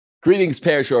Greetings,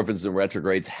 parish orphans and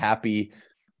retrogrades. Happy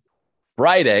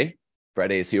Friday.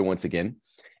 Friday is here once again.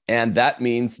 And that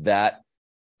means that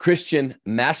Christian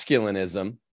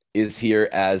masculinism is here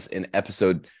as an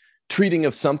episode treating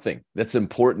of something that's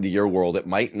important to your world. It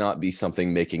might not be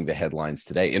something making the headlines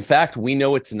today. In fact, we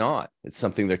know it's not. It's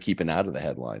something they're keeping out of the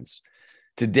headlines.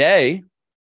 Today,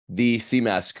 the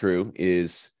CMAS crew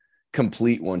is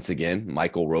complete once again.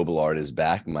 Michael Robillard is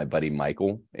back, my buddy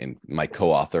Michael, and my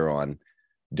co-author on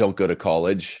Don't Go to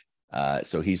College.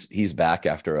 So he's back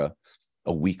after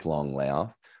a week-long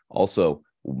layoff. Also,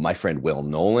 my friend Will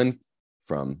Nolan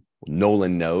from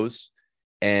Nolan Knows,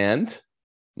 and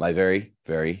my very,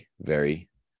 very, very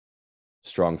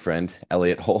strong friend,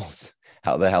 Elliott Holes.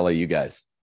 How the hell are you guys?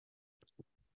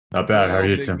 Not bad. How are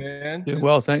you, big Tim? man? Doing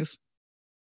well, thanks.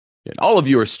 And all of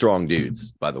you are strong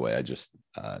dudes, by the way. I just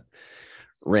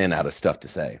ran out of stuff to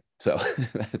say. So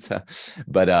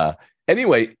but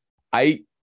anyway, I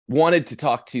wanted to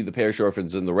talk to the parish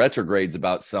orphans and the retrogrades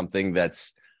about something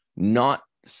that's not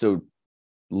so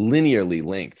linearly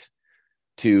linked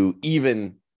to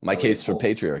even my Case for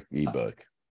Patriarchy book,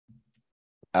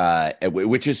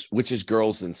 which is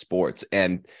girls in sports.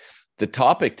 And the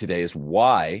topic today is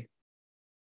why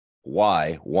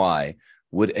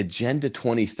would Agenda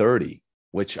 2030,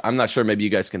 which I'm not sure, maybe you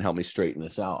guys can help me straighten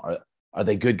this out. Are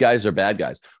they good guys or bad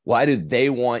guys? Why do they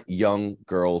want young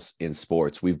girls in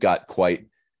sports? We've got quite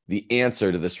the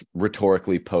answer to this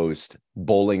rhetorically posed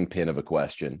bowling pin of a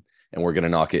question, and we're going to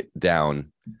knock it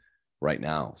down right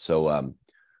now. So,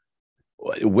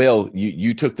 Will,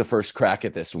 you took the first crack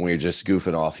at this when we were just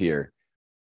goofing off here.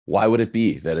 Why would it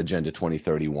be that Agenda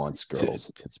 2030 wants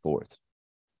girls in sports?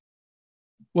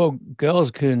 Well, girls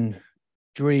can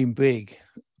dream big,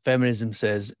 feminism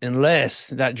says, unless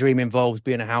that dream involves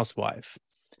being a housewife.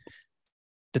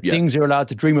 The things they're allowed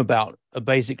to dream about are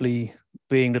basically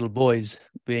being little boys,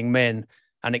 being men,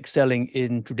 and excelling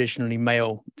in traditionally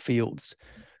male fields.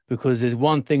 Because there's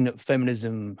one thing that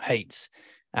feminism hates,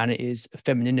 and it is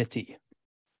femininity.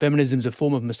 Feminism is a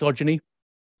form of misogyny.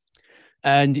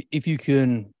 And if you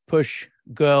can push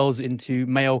girls into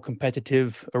male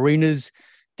competitive arenas,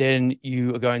 then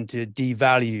you are going to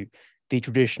devalue the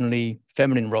traditionally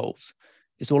feminine roles.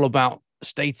 It's all about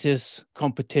status,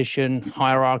 competition,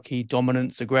 hierarchy,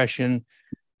 dominance, aggression,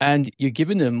 and you're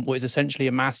giving them what is essentially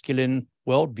a masculine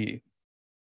worldview.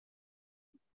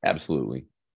 Absolutely.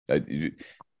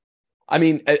 I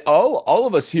mean, all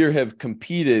of us here have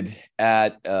competed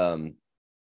at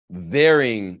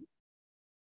varying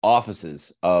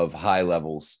offices of high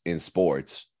levels in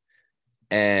sports.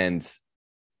 And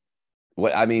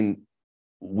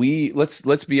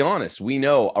let's be honest. We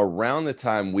know around the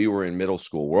time we were in middle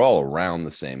school, we're all around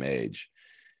the same age.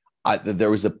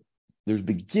 There's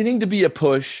beginning to be a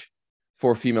push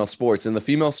for female sports. In the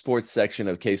female sports section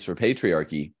of Case for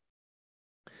Patriarchy,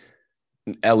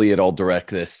 Elliott, I'll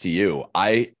direct this to you.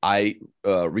 I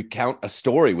recount a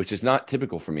story which is not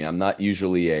typical for me. I'm not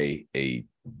usually a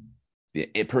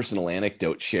personal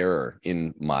anecdote sharer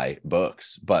in my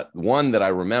books, but one that I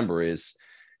remember is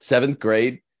 7th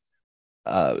grade.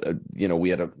 We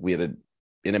had an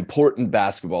important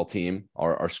basketball team.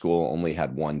 Our school only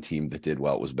had one team that did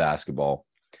well. It was basketball.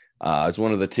 I was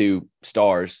one of the two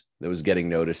stars that was getting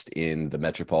noticed in the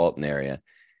metropolitan area.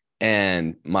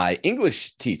 And my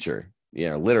English teacher,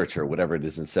 literature, whatever it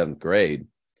is in 7th grade,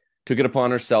 took it upon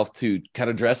herself to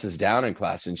kind of dress us down in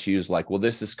class. And she was like, well,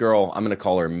 this girl, I'm going to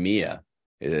call her Mia.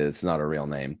 It's not a real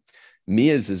name.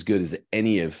 Mia's as good as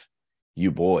any of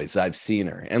you boys. I've seen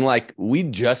her. And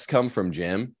we'd just come from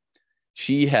gym.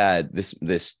 She had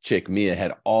this chick, Mia,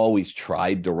 had always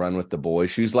tried to run with the boys.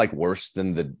 She was worse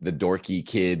than the dorky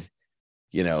kid,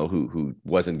 who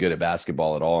wasn't good at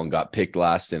basketball at all and got picked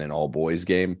last in an all boys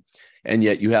game. And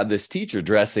yet you had this teacher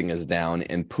dressing us down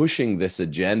and pushing this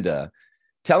agenda,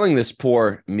 telling this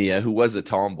poor Mia, who was a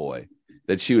tomboy,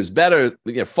 that she was better,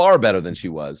 far better than she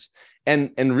was.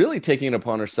 And really taking it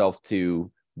upon herself to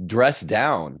dress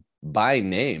down by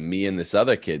name me and this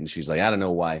other kid. And she's like, I don't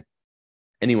know why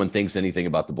anyone thinks anything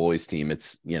about the boys team.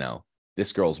 It's,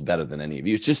 this girl's better than any of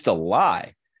you. It's just a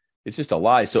lie. It's just a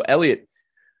lie. So Elliott,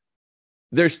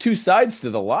 there's two sides to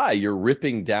the lie. You're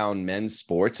ripping down men's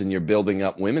sports and you're building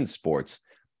up women's sports.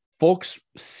 Folks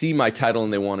see my title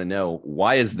and they want to know,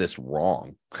 why is this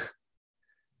wrong?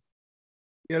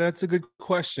 Yeah, that's a good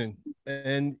question.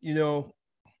 And,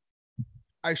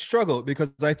 I struggle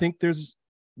because I think there's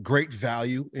great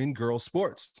value in girls'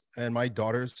 sports, and my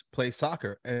daughters play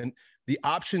soccer, and the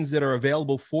options that are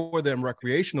available for them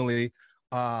recreationally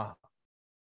are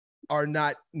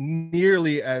not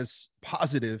nearly as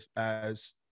positive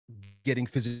as getting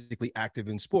physically active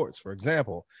in sports. For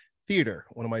example, theater.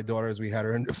 One of my daughters, we had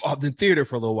her involved in theater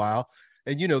for a little while.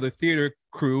 And, you know, the theater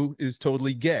crew is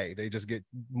totally gay. They just get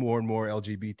more and more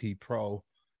LGBT pro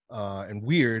and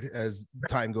weird as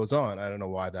time goes on. I don't know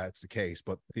why that's the case,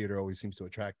 but theater always seems to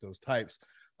attract those types.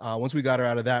 Once we got her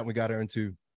out of that and we got her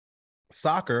into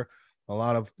soccer, a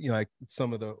lot of, you know, like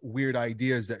some of the weird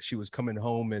ideas that she was coming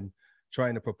home and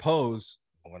trying to propose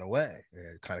went away.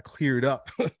 It kind of cleared up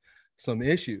some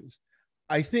issues.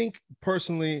 I think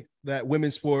personally that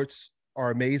women's sports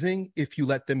are amazing if you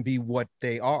let them be what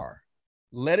they are.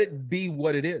 Let it be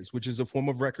what it is, which is a form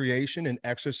of recreation and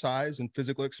exercise and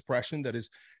physical expression that is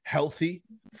healthy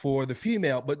for the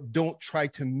female, but don't try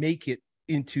to make it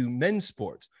into men's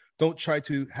sports. Don't try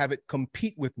to have it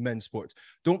compete with men's sports.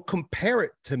 Don't compare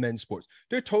it to men's sports.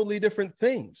 They're totally different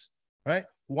things, right?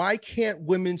 Why can't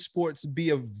women's sports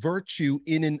be a virtue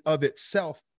in and of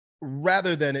itself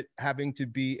rather than it having to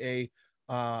be a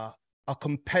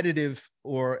competitive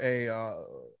or a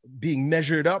being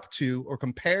measured up to or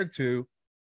compared to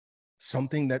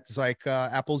something that's like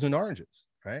apples and oranges,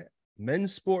 right?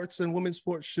 Men's sports and women's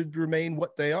sports should remain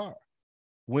what they are.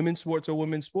 Women's sports are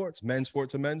women's sports. Men's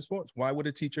sports are men's sports. Why would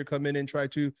a teacher come in and try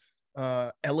to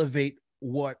elevate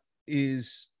what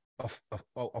is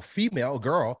a female, a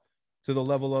girl, to the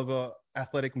level of a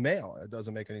athletic male? It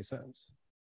doesn't make any sense.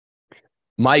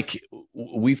 Mike,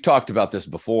 we've talked about this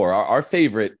before. Our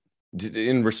favorite,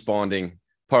 in responding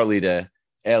partly to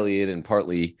Elliott and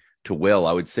partly to Will,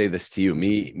 I would say this to you.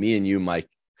 Me and you, Mike,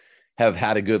 have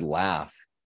had a good laugh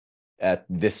at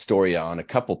this story on a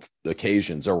couple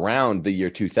occasions. Around the year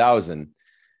 2000,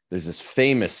 there's this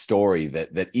famous story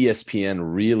that ESPN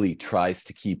really tries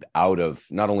to keep out of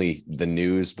not only the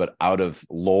news, but out of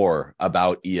lore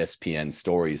about ESPN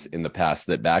stories in the past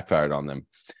that backfired on them.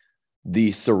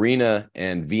 The Serena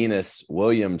and Venus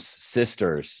Williams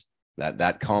sisters,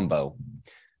 that combo,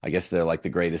 I guess they're like the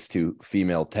greatest two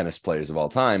female tennis players of all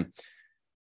time,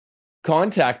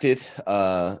 contacted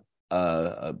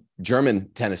a German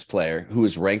tennis player who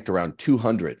is ranked around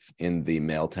 200th in the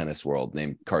male tennis world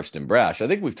named Karsten Brasch. I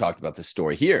think we've talked about this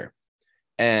story here.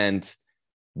 And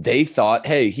they thought,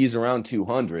 hey, he's around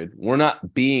 200. We're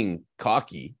not being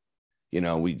cocky. You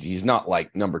know, he's not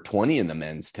like number 20 in the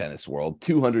men's tennis world.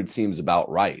 200 seems about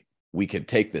right. We could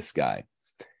take this guy.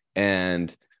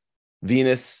 And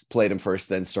Venus played him first,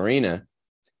 then Serena.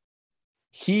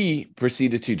 He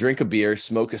proceeded to drink a beer,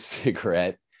 smoke a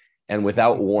cigarette, and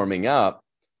without warming up,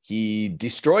 he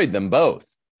destroyed them both.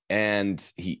 And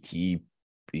he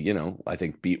you know, I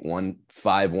think beat one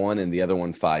 5-1 and the other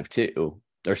one 5-2, or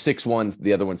 6-1,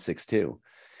 the other one 6-2.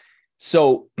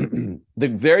 So the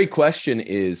very question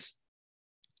is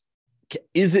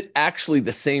it actually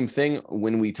the same thing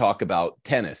when we talk about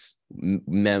tennis,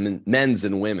 men's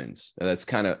and women's? And that's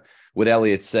kind of what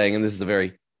Elliott's saying. And this is a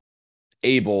very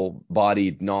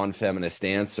able-bodied, non-feminist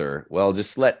answer. Well,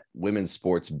 just let women's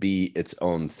sports be its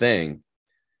own thing.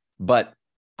 But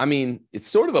I mean, it's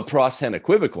sort of a process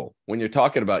equivocal. When you're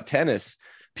talking about tennis,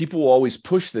 people will always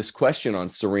push this question on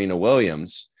Serena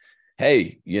Williams.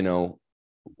 Hey, you know,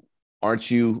 aren't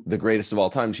you the greatest of all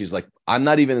time? She's like, I'm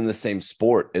not even in the same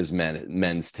sport as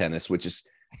men's tennis, which is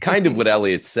kind of what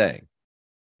Elliott's saying.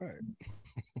 Right.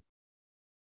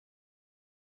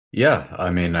 Yeah,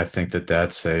 I mean, I think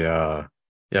that's a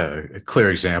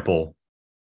clear example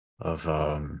of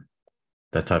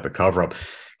that type of cover up.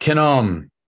 Can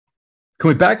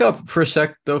we back up for a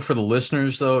sec though for the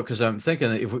listeners though, because I'm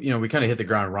thinking if we kind of hit the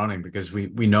ground running because we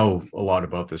know a lot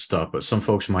about this stuff, but some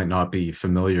folks might not be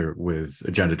familiar with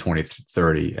Agenda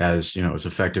 2030 as is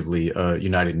effectively a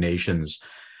United Nations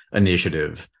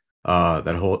initiative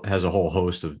that has a whole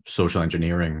host of social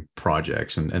engineering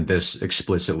projects, and this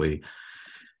explicitly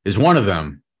is one of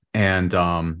them. And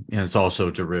it's also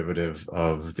a derivative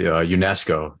of the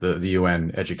UNESCO, the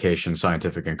UN Education,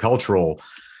 Scientific, and Cultural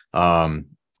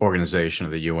organization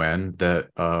of the UN that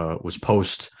was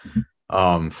post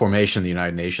formation of the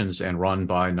United Nations and run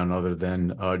by none other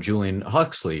than Julian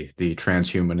Huxley, the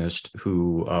transhumanist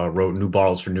who wrote New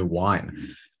Bottles for New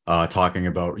Wine, talking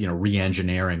about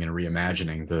re-engineering and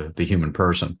reimagining the human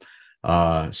person.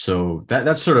 So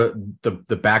that's sort of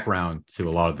the background to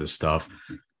a lot of this stuff.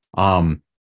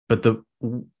 But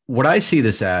what I see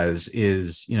this as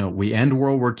is, we end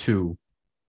World War II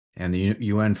and the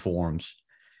UN forms,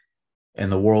 and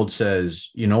the world says,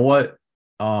 you know what?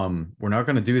 We're not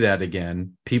going to do that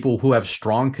again. People who have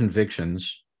strong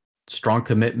convictions, strong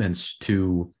commitments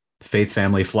to faith,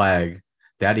 family, flag,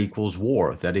 that equals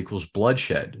war. That equals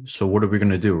bloodshed. So what are we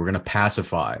going to do? We're going to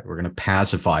pacify. We're going to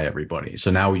pacify everybody. So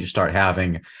now we start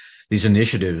having these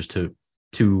initiatives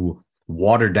to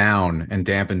water down and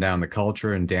dampen down the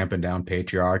culture and dampen down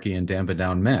patriarchy and dampen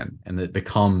down men. And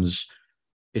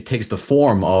it takes the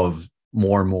form of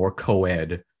more and more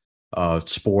co-ed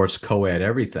sports, co-ed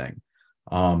everything.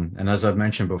 And as I've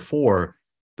mentioned before,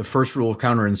 the first rule of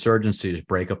counterinsurgency is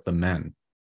break up the men.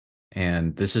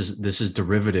 And this is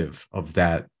derivative of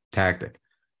that tactic.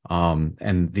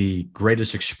 And the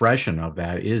greatest expression of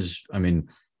that is, I mean,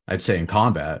 I'd say in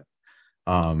combat,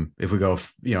 if we go,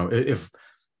 if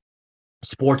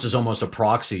sports is almost a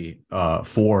proxy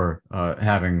for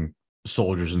having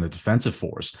soldiers in the defensive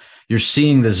force, you're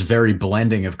seeing this very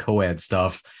blending of co-ed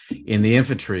stuff in the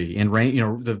infantry, in range.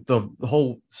 The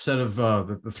whole set of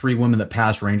the three women that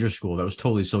passed Ranger School, that was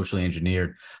totally socially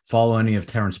engineered. Follow any of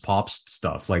Terrence Popp's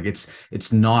stuff, like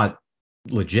it's not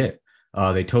legit.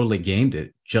 They totally gamed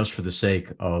it just for the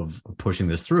sake of pushing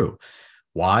this through.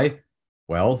 Why?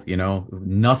 Well,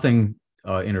 nothing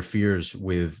interferes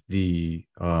with the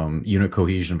unit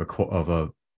cohesion of a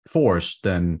force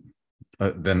than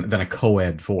a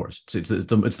co-ed force. It's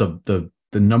the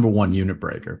number one unit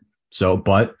breaker. So,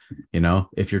 but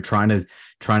if you're trying to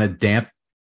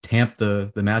tamp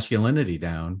the masculinity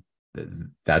down,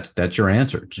 that's your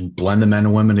answer. Just blend the men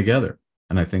and women together.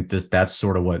 And I think that's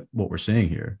sort of what we're seeing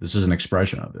here. This is an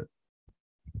expression of it.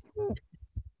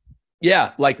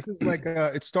 Yeah, this is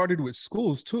it started with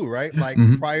schools too, right? Like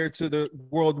prior to the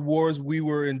world wars, we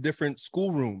were in different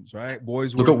schoolrooms, right?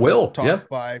 Boys were taught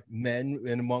by men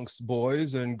and amongst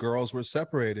boys, and girls were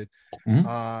separated.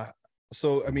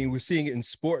 So I mean, we're seeing it in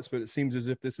sports, but it seems as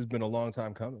if this has been a long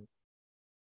time coming.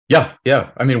 Yeah.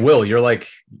 I mean, Will,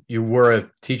 you were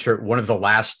a teacher at one of the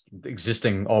last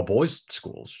existing all boys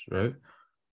schools, right?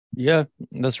 Yeah,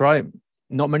 that's right.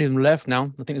 Not many of them left now.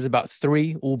 I think there's about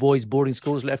 3 all-boys boarding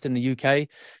schools left in the UK.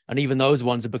 And even those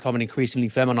ones are becoming increasingly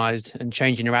feminized and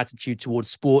changing their attitude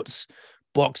towards sports.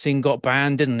 Boxing got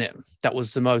banned, didn't it? That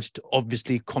was the most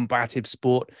obviously combative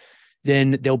sport.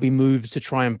 Then there'll be moves to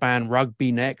try and ban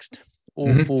rugby next.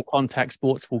 All 4 contact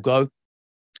sports will go.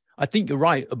 I think you're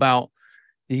right about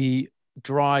the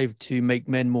drive to make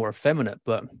men more effeminate,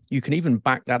 but you can even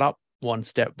back that up one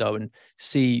step, though, and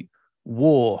see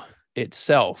war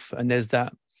itself. And there's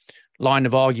that line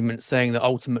of argument saying that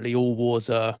ultimately all wars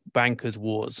are bankers'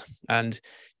 wars, and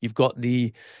you've got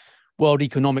the World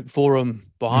Economic Forum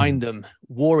behind them.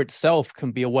 War itself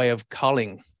can be a way of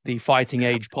culling the fighting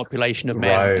age population of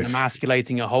men and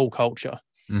emasculating a whole culture.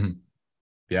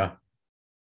 Yeah.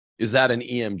 Is that an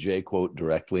EMJ quote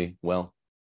directly? Well,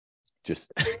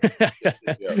 just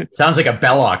sounds like a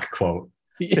Belloc quote.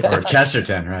 Yeah. Or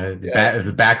Chesterton, right? Yeah.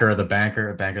 The backer of the banker,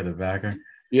 a banker of the backer.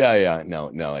 Yeah.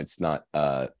 No, it's not.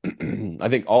 I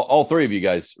think all 3 of you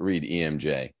guys read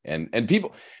EMJ, and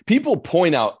people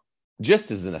point out,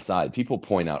 just as an aside, people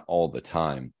point out all the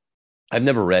time. I've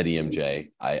never read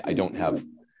EMJ. I don't have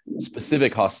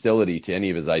specific hostility to any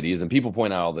of his ideas, and people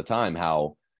point out all the time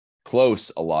how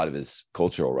close a lot of his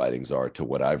cultural writings are to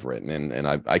what I've written, and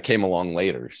I came along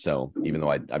later. So even though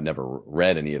I've never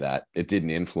read any of that, it didn't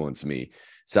influence me.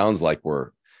 Sounds like we're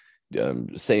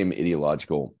same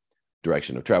ideological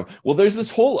direction of travel. Well, there's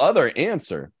this whole other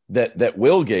answer that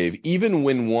Will gave, even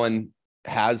when one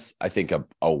has, I think,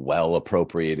 a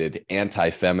well-appropriated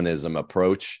anti-feminism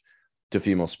approach to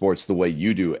female sports the way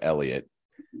you do, Elliott.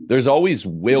 There's always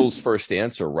Will's first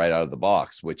answer right out of the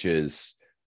box, which is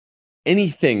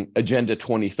anything Agenda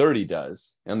 2030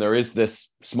 does. And there is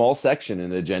this small section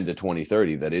in Agenda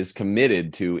 2030 that is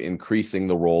committed to increasing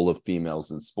the role of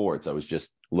females in sports. I was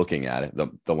just looking at it.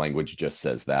 The language just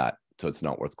says that, so it's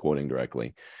not worth quoting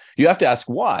directly. You have to ask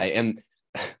why. And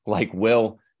like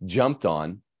Will jumped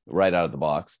on right out of the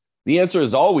box, the answer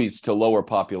is always to lower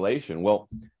population. Well,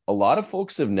 a lot of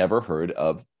folks have never heard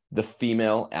of the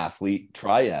female athlete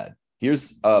triad.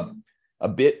 Here's a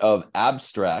bit of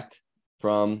abstract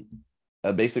from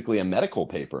basically a medical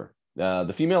paper.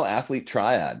 The female athlete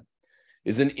triad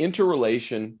is an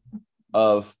interrelation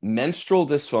of menstrual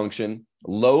dysfunction,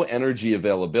 low energy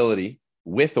availability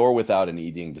with or without an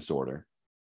eating disorder,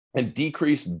 and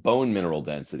decreased bone mineral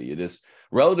density. It is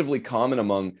relatively common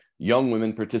among young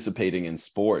women participating in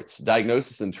sports.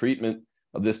 Diagnosis and treatment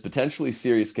of this potentially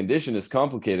serious condition is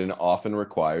complicated and often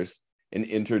requires an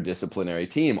interdisciplinary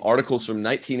team. Articles from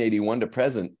 1981 to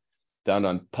present, found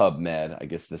on PubMed, I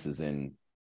guess this is in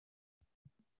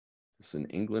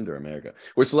England or America,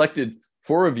 were selected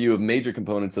for review of major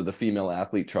components of the female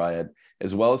athlete triad,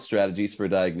 as well as strategies for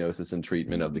diagnosis and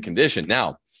treatment of the condition.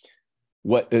 Now,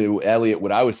 Elliott,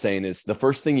 what I was saying is the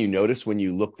first thing you notice when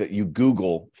you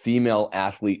Google female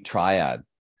athlete triad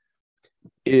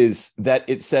is that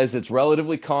it says it's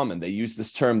relatively common. They use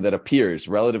this term that appears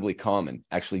relatively common.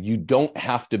 Actually, you don't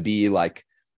have to be like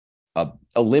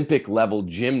Olympic level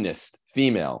gymnast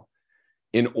female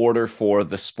in order for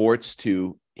the sports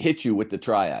to hit you with the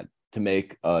triad to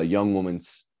make a young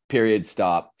woman's period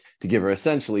stop, to give her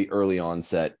essentially early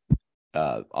onset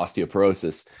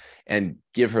osteoporosis, and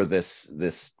give her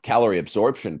this calorie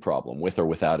absorption problem with or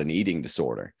without an eating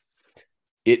disorder.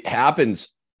 It happens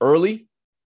early,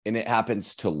 and it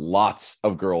happens to lots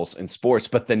of girls in sports,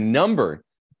 but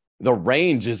the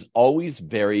range is always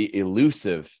very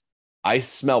elusive. I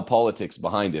smell politics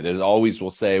behind it. It always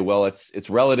will say, well, it's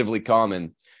relatively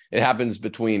common. It happens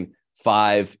between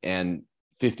 5 and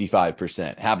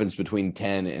 55%, happens between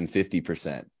 10 and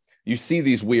 50%. You see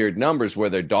these weird numbers where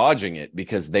they're dodging it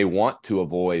because they want to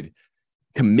avoid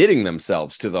committing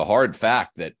themselves to the hard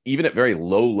fact that even at very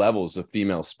low levels of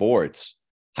female sports,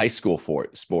 high school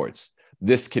sports,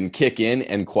 this can kick in,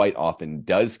 and quite often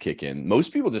does kick in.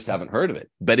 Most people just haven't heard of it,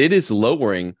 but it is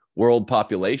lowering world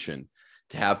population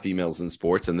to have females in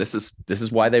sports, and this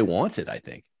is why they want it, I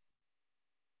think.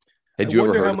 I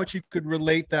wonder how much you could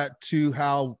relate that to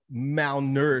how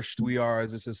malnourished we are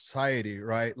as a society,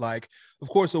 right? Like, of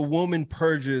course, a woman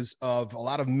purges of a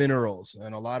lot of minerals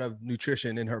and a lot of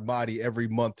nutrition in her body every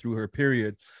month through her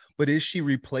period, but is she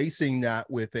replacing that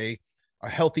with a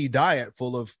healthy diet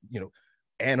full of,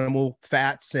 animal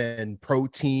fats and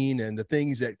protein and the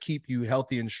things that keep you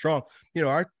healthy and strong?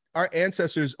 Our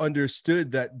ancestors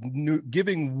understood that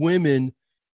giving women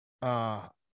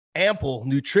ample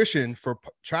nutrition for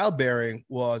childbearing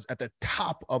was at the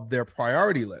top of their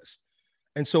priority list.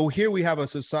 And so here we have a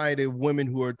society of women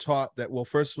who are taught that, well,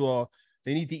 first of all,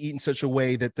 they need to eat in such a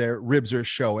way that their ribs are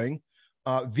showing.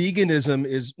 Veganism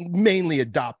is mainly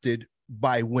adopted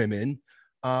by women.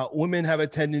 Women have a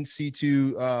tendency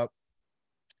to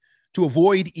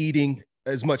avoid eating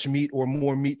as much meat or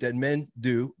more meat than men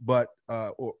do, but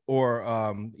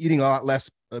eating a lot less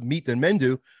meat than men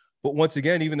do. But once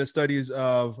again, even the studies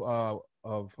of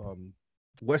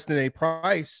Weston A.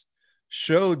 Price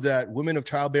showed that women of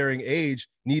childbearing age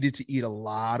needed to eat a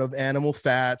lot of animal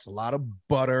fats, a lot of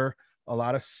butter, a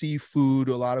lot of seafood,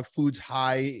 a lot of foods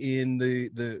high in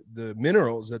the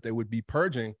minerals that they would be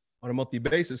purging on a monthly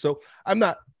basis. So I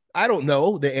don't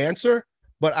know the answer,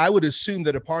 but I would assume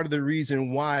that a part of the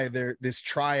reason why this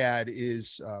triad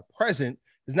is present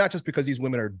is not just because these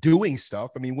women are doing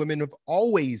stuff. I mean, women have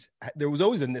there was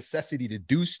always a necessity to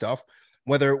do stuff,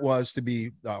 whether it was to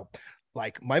be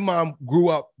like my mom grew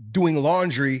up doing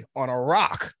laundry on a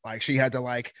rock. Like she had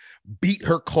to beat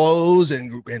her clothes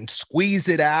and squeeze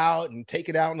it out and take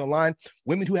it out in the line.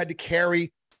 Women who had to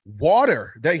carry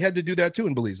water, they had to do that too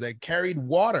in Belize. They carried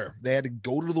water. They had to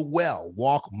go to the well,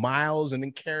 walk miles, and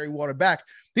then carry water back.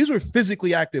 These were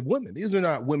physically active women. These are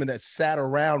not women that sat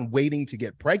around waiting to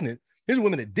get pregnant. These are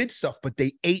women that did stuff, but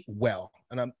they ate well.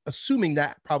 And I'm assuming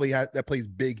that probably that plays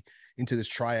big into this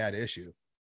triad issue.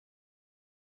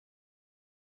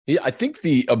 Yeah, I think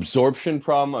the absorption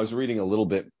problem, I was reading a little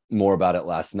bit more about it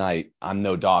last night. I'm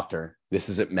no doctor. This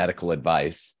isn't medical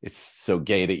advice. It's so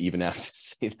gay to even have to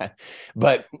say that.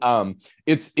 But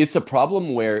it's a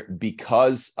problem where,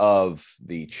 because of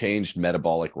the changed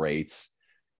metabolic rates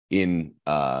in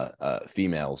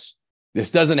females, this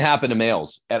doesn't happen to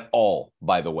males at all,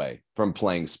 by the way, from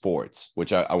playing sports,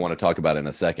 which I want to talk about in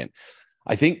a second.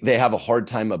 I think they have a hard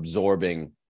time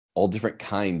absorbing all different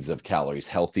kinds of calories,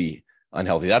 healthy,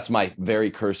 unhealthy. That's my very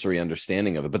cursory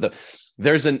understanding of it. But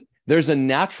there's a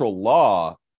natural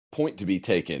law point to be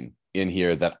taken in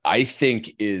here that I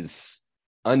think is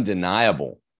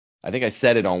undeniable. I think I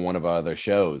said it on one of our other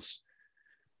shows.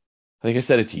 I think I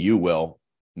said it to you, Will.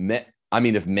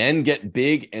 If men get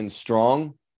big and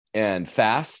strong and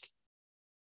fast,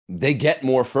 they get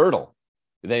more fertile.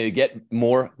 They get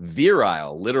more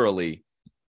virile, literally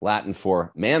Latin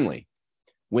for manly.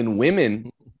 When women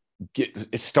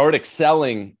start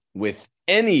excelling with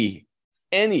any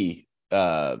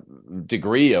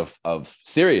degree of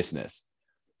seriousness,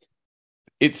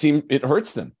 it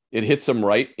hurts them. It hits them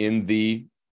right in the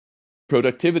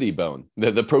productivity bone,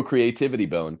 the procreativity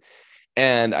bone.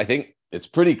 And I think it's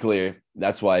pretty clear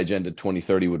that's why Agenda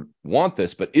 2030 would want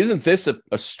this. But isn't this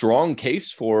a strong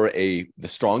case for the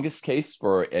strongest case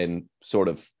for an sort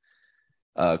of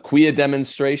quia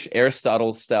demonstration,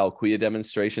 Aristotle-style quia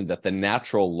demonstration, that the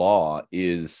natural law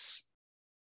is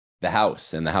the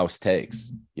house and the house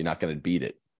takes? You're not going to beat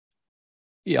it.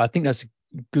 Yeah, I think that's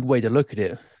a good way to look at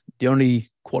it. The only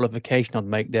qualification I'd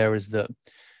make there is that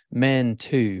men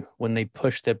too, when they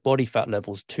push their body fat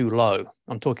levels too low,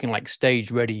 I'm talking like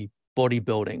stage-ready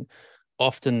bodybuilding,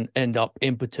 often end up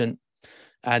impotent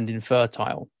and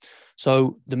infertile.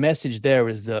 So the message there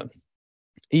is that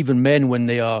even men, when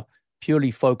they are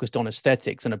purely focused on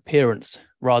aesthetics and appearance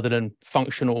rather than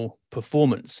functional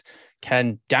performance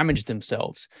can damage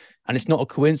themselves. And it's not a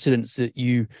coincidence that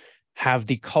you have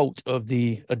the cult of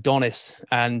the Adonis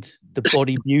and the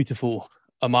body beautiful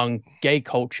among gay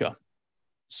culture,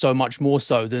 so much more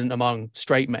so than among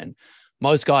straight men.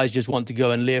 Most guys just want to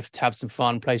go and lift, have some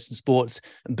fun, play some sports,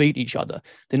 and beat each other.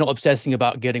 They're not obsessing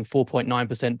about getting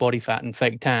 4.9% body fat and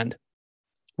fake tanned.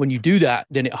 When you do that,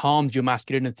 then it harms your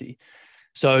masculinity.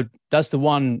 So that's the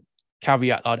one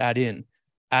caveat I'd add in.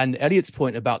 And Elliott's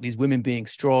point about these women being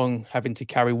strong, having to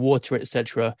carry water,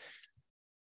 etc.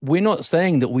 We're not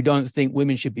saying that we don't think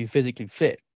women should be physically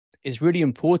fit. It's really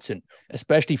important,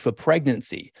 especially for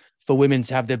pregnancy, for women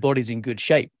to have their bodies in good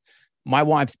shape. My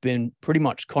wife's been pretty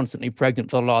much constantly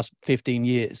pregnant for the last 15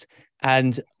 years.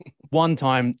 And one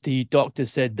time the doctor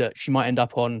said that she might end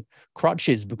up on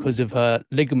crutches because of her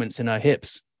ligaments in her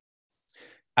hips.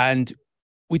 And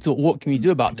we thought, what can we do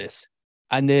about this?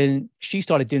 And then she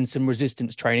started doing some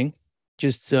resistance training,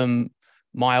 just some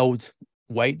mild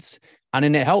weights, and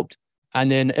then it helped. And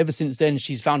then ever since then,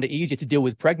 she's found it easier to deal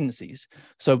with pregnancies.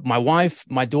 So my wife,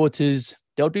 my daughters,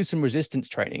 they'll do some resistance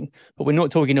training, but we're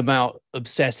not talking about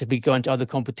obsessively going to other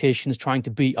competitions, trying to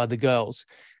beat other girls.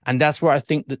 And that's where I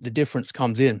think that the difference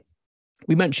comes in.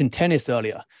 We mentioned tennis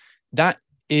earlier. That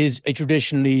is a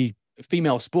traditionally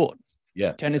female sport.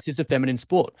 Yeah. Tennis is a feminine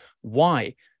sport.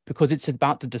 Why? Because it's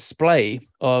about the display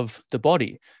of the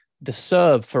body. The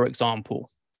serve, for example,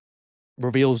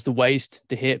 reveals the waist,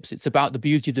 the hips. It's about the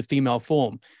beauty of the female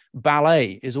form.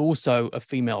 Ballet is also a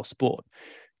female sport.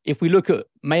 If we look at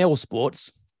male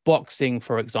sports, boxing,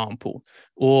 for example,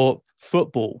 or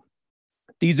football,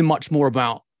 these are much more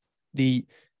about the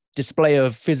display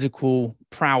of physical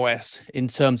prowess in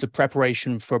terms of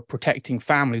preparation for protecting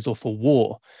families or for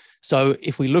war. So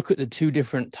if we look at the two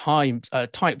different types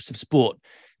of sport,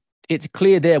 it's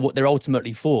clear there what they're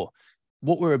ultimately for.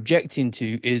 What we're objecting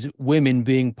to is women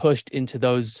being pushed into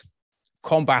those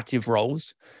combative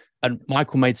roles. And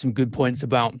Michael made some good points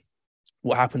about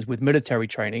what happens with military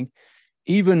training.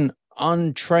 Even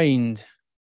untrained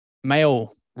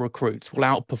male recruits will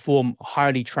outperform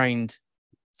highly trained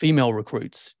female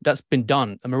recruits. That's been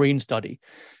done, a Marine study,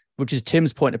 which is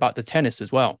Tim's point about the tennis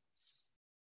as well.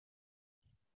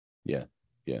 Yeah.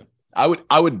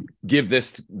 I would give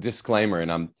this disclaimer,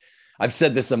 and I've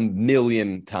said this a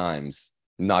million times,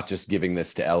 not just giving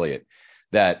this to Elliott,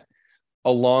 that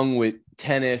along with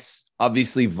tennis,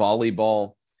 obviously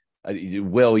volleyball,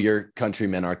 Will, your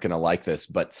countrymen aren't going to like this,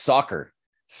 but soccer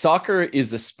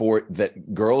is a sport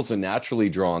that girls are naturally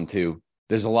drawn to.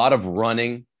 There's a lot of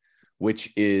running,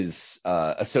 which is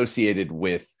associated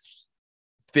with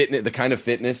fitness, the kind of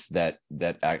fitness that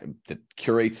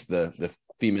curates the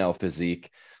female physique.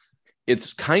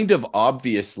 It's kind of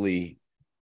obviously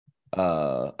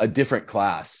a different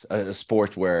class, a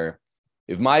sport where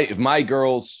if my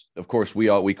girls, of course,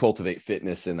 we cultivate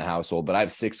fitness in the household, but I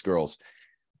have 6 girls.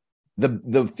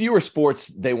 The fewer sports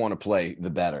they want to play,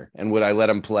 the better. And would I let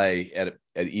them play at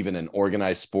even an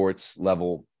organized sports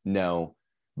level? No.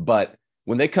 But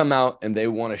when they come out and they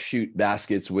want to shoot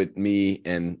baskets with me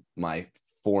and my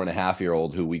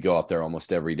 4.5-year-old, who we go out there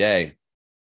almost every day,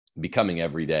 becoming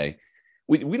every day,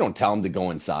 we don't tell them to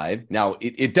go inside. Now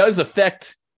it does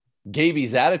affect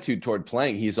Gaby's attitude toward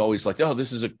playing. He's always like, oh,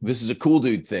 this is a cool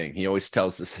dude thing. He always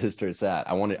tells the sisters that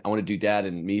I want to do dad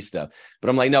and me stuff, but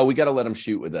I'm like, no, we got to let him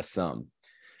shoot with us some.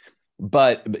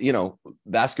 But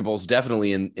basketball is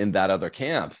definitely in that other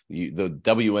camp. The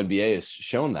WNBA has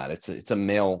shown that it's a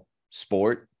male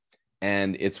sport,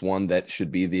 and it's one that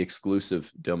should be the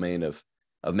exclusive domain of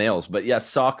males. But yes,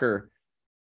 soccer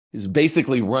is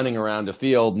basically running around a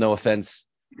field. No offense,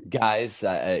 guys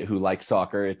who like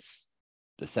soccer. It's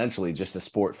essentially just a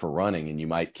sport for running, and you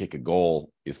might kick a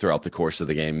goal throughout the course of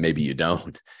the game. Maybe you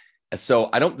don't. So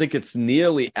I don't think it's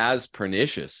nearly as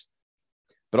pernicious,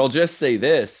 but I'll just say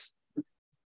this.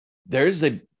 There's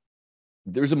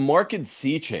a marked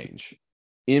sea change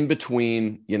in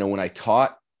between, when I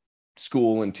taught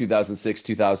school in 2006,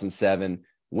 2007,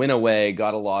 went away,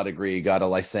 got a law degree, got a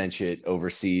licentiate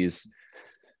overseas,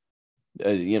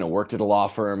 worked at a law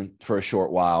firm for a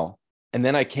short while. And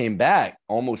then I came back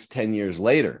almost 10 years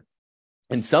later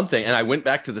and I went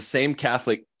back to the same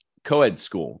Catholic co-ed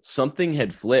school. Something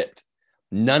had flipped.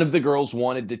 None of the girls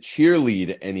wanted to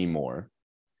cheerlead anymore.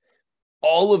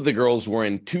 All of the girls were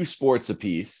in 2 sports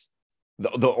apiece.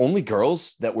 The only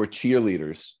girls that were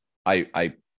cheerleaders,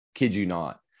 I kid you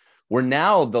not, were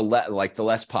now the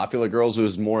less popular girls. It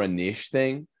was more a niche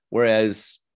thing.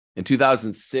 Whereas in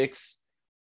 2006,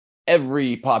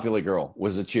 every popular girl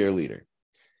was a cheerleader.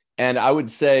 And I would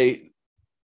say,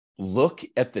 look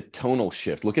at the tonal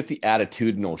shift. Look at the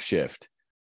attitudinal shift.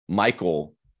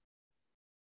 Michael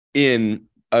in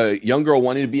a young girl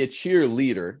wanting to be a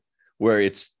cheerleader, where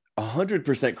it's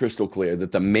 100% crystal clear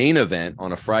that the main event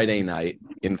on a Friday night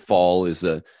in fall is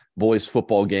a boys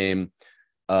football game.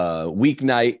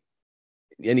 Weeknight,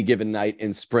 any given night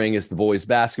in spring, is the boys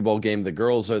basketball game. The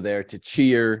girls are there to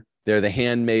cheer. They're the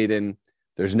handmaiden.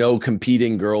 There's no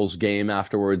competing girls game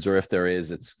afterwards, or if there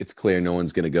is, it's clear no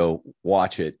one's going to go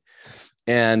watch it.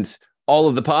 And all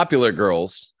of the popular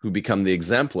girls who become the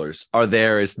exemplars are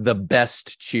there as the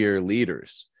best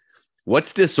cheerleaders.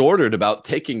 What's disordered about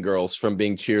taking girls from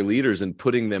being cheerleaders and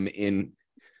putting them in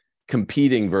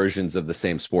competing versions of the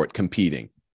same sport, competing?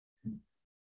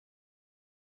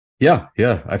 Yeah.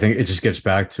 I think it just gets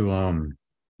back to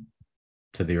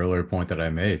the earlier point that I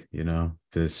made.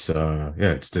 This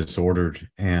it's disordered,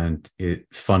 and it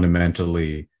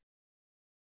fundamentally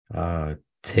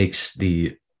takes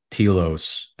the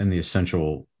telos and the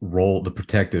essential role, the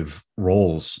protective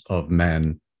roles of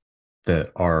men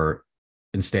that are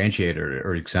instantiated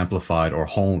or exemplified or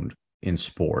honed in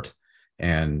sport,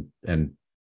 and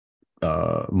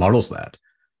models that,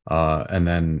 and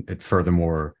then it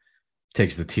furthermore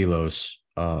takes the telos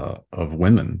of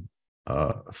women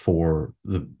for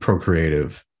the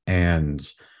procreative and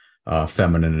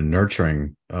feminine and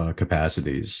nurturing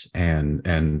capacities,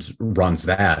 and runs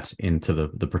that into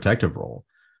the protective role,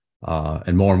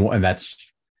 and more, and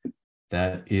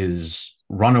that is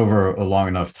run over a long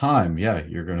enough time. Yeah,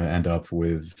 you're going to end up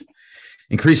with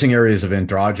increasing areas of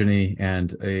androgyny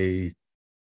and a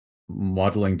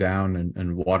modeling down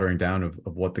and watering down of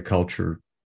what the culture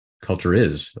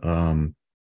is, or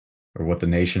what the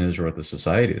nation is, or what the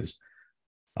society is.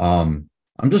 I'm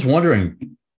just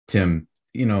wondering, Tim,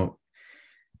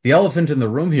 the elephant in the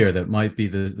room here that might be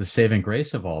the saving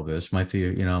grace of all this might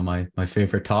be, my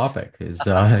favorite topic is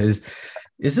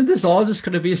isn't this all just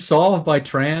going to be solved by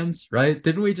trans, right?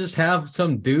 Didn't we just have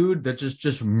some dude that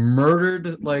just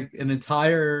murdered like an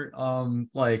entire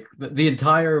like the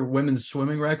entire women's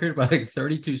swimming record by like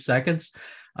 32 seconds?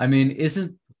 I mean,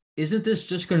 isn't this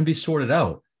just going to be sorted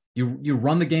out? You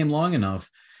run the game long enough,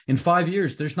 in 5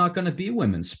 years, there's not going to be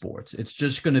women's sports. It's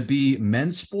just going to be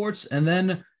men's sports, and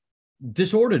then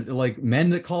disordered, like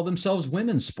men that call themselves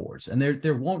women's sports, and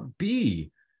there won't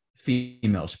be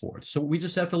female sports. So we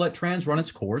just have to let trans run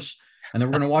its course, and then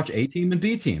we're going to watch A team and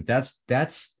B team. That's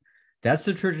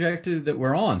the trajectory that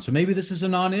we're on. So maybe this is a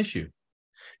non-issue.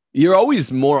 You're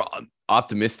always more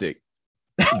optimistic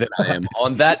than I am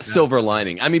on that silver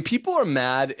lining. I mean, people are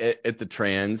mad at the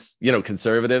trans,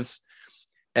 conservatives.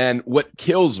 And what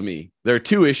kills me, there are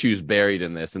two issues buried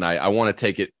in this, and I want to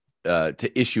take it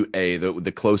to issue A,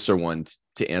 the closer one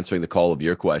to answering the call of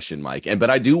your question, Mike. But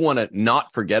I do want to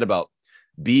not forget about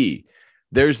B.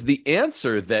 There's the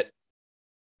answer that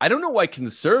I don't know why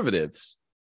conservatives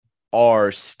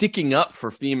are sticking up for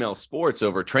female sports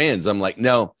over trans. I'm like,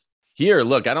 no, here,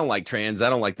 look, I don't like trans. I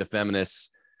don't like the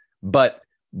feminists. But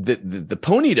the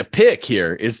pony to pick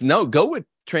here is no, go with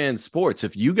trans sports.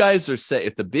 If you guys are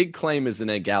if the big claim is an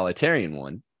egalitarian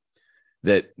one,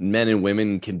 that men and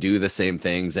women can do the same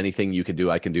things, anything you can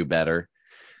do, I can do better,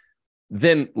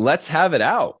 then let's have it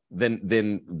out. Then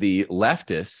the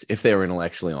leftists, if they were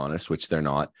intellectually honest, which they're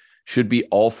not, should be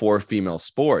all for female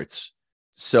sports.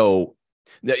 So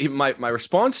my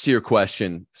response to your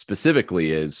question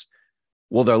specifically is,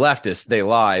 well, they're leftists, they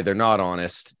lie, they're not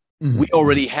honest. Mm-hmm. We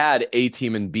already had A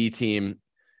team and B team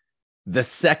the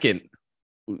second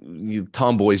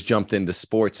tomboys jumped into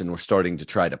sports and were starting to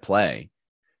try to play.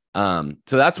 So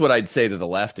that's what I'd say to the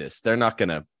leftists. They're not going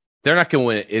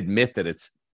to admit that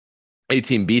it's A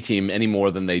team, B team any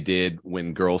more than they did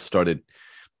when girls started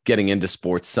getting into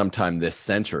sports sometime this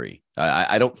century.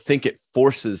 I don't think it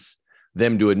forces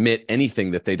them to admit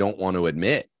anything that they don't want to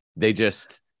admit. They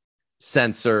just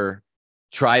censor,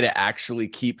 try to actually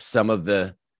keep some of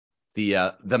the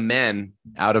men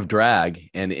out of drag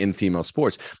and in female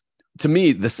sports. To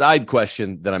me, the side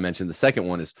question that I mentioned, the second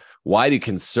one, is why do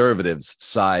conservatives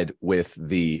side with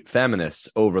the feminists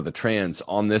over the trans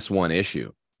on this one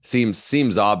issue?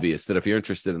 Seems obvious that if you're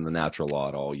interested in the natural law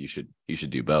at all, you should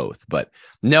do both. But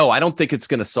no, I don't think it's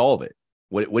going to solve it.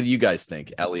 What do you guys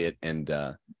think, Elliott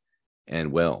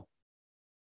and Will?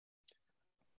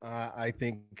 I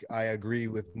think I agree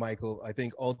with Michael. I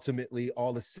think ultimately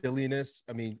all the silliness,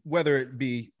 I mean, whether it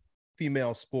be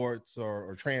female sports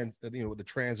or trans, what the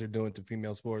trans are doing to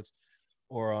female sports,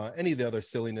 or any of the other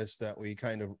silliness that we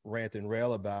kind of rant and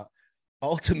rail about,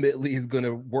 ultimately is going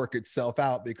to work itself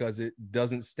out because it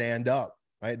doesn't stand up,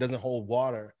 right? It doesn't hold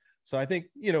water. So I think,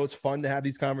 it's fun to have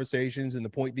these conversations and to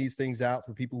point these things out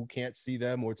for people who can't see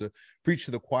them, or to preach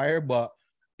to the choir, but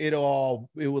it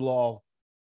will all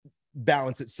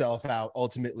balance itself out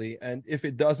ultimately. And if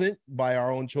it doesn't, by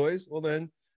our own choice, well,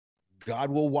 then God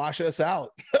will wash us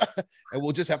out and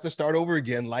we'll just have to start over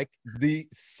again, like the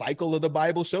cycle of the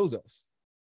Bible shows us.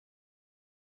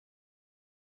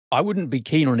 I wouldn't be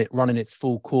keen on it running its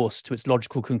full course to its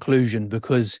logical conclusion,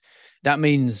 because that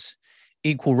means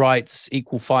equal rights,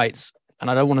 equal fights.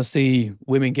 And I don't want to see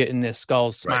women getting their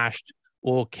skulls smashed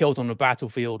or killed on the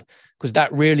battlefield, because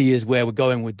that really is where we're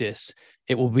going with this.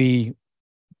 It will be,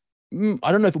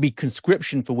 I don't know if it'll be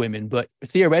conscription for women, but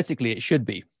theoretically it should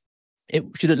be. It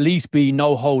should at least be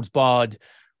no holds barred,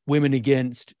 women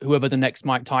against whoever the next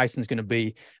Mike Tyson is going to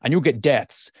be, and you'll get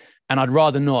deaths. And I'd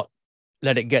rather not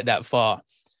let it get that far.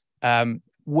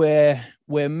 Where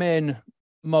men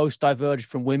most diverge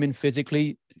from women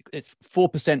physically, it's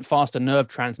 4% faster nerve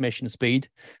transmission speed,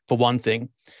 for one thing.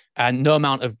 And no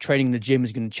amount of training in the gym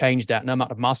is going to change that. No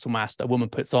amount of muscle mass that a woman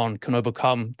puts on can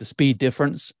overcome the speed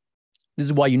difference. This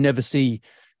is why you never see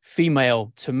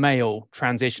female to male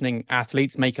transitioning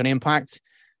athletes make an impact.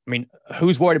 I mean,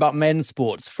 who's worried about men's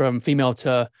sports from female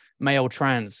to male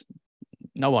trans?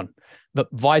 No one. But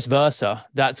vice versa,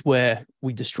 that's where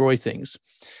we destroy things.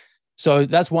 So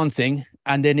that's one thing.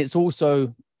 And then it's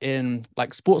also in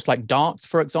like sports like darts,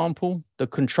 for example, the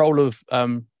control of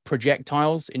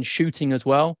projectiles in shooting as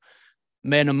well.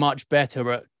 Men are much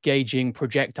better at gauging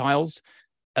projectiles.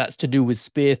 That's to do with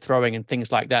spear throwing and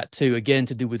things like that too, again,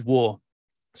 to do with war.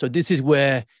 So this is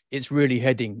where it's really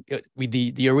heading, with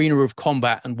the arena of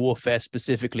combat and warfare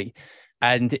specifically.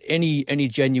 And any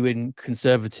genuine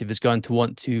conservative is going to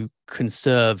want to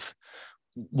conserve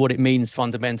what it means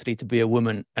fundamentally to be a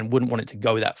woman and wouldn't want it to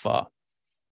go that far.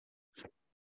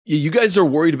 Yeah, you guys are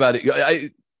worried about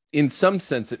it. In some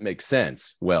sense, it makes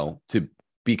sense, well, to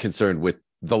be concerned with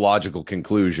the logical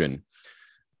conclusion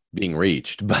being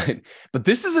reached. But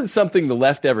this isn't something the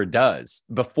left ever does.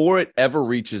 Before it ever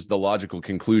reaches the logical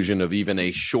conclusion of even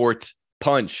a short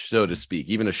punch, so to speak,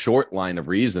 even a short line of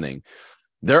reasoning,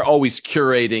 they're always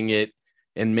curating it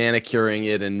and manicuring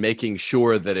it and making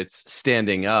sure that it's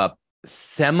standing up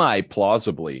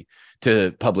semi-plausibly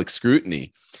to public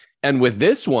scrutiny. And with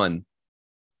this one,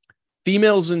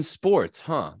 females in sports,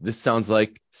 this sounds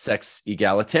like sex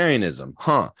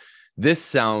egalitarianism, this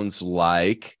sounds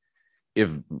like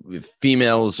if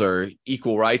females are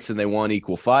equal rights and they want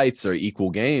equal fights or equal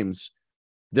games,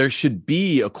 there should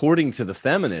be, according to the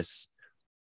feminists,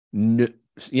 no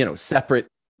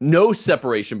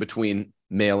separation between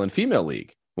male and female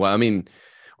league. Well, I mean,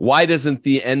 why doesn't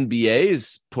the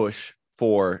NBA's push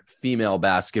for female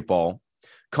basketball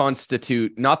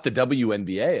constitute not the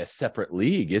WNBA, a separate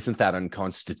league? Isn't that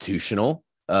unconstitutional?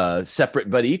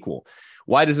 Separate but equal.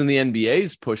 Why doesn't the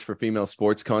NBA's push for female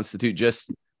sports constitute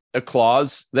just a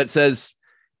clause that says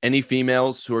any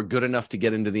females who are good enough to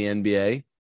get into the NBA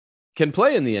can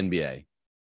play in the NBA?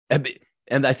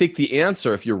 And I think the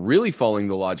answer, if you're really following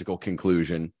the logical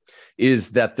conclusion,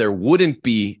 is that there wouldn't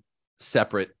be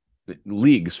separate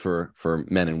leagues for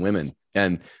men and women.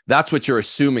 And that's what you're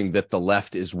assuming that the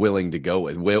left is willing to go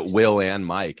with, Will and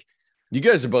Mike. You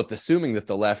guys are both assuming that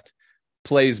the left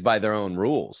plays by their own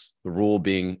rules, the rule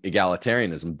being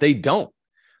egalitarianism. They don't.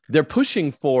 They're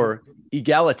pushing for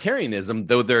egalitarianism,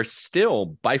 though they're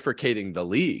still bifurcating the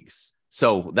leagues.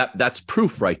 So that's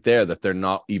proof right there that they're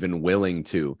not even willing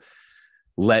to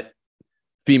let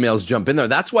females jump in there.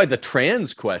 That's why the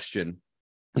trans question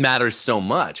matters so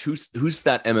much. Who's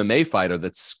that MMA fighter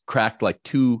that's cracked like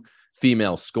 2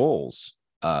 female skulls?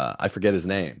 I forget his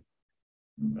name.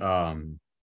 I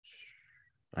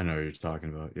know what you're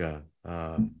talking about. Yeah.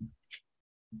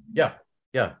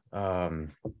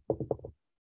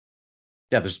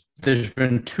 There's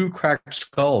been 2 cracked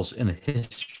skulls in the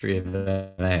history of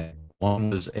MMA. One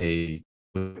was the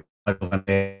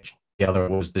other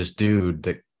was this dude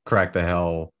that cracked the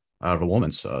hell out of a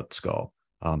woman's skull.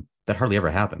 That hardly ever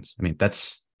happens. I mean,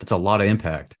 that's a lot of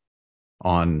impact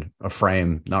on a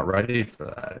frame not ready for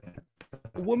that.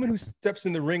 A woman who steps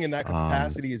in the ring in that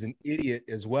capacity is an idiot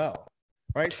as well,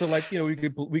 right? So, like, we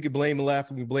could blame the left,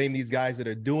 and we blame these guys that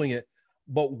are doing it,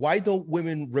 but why don't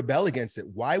women rebel against it?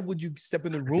 Why would you step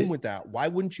in the room with that? Why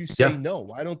wouldn't you say no?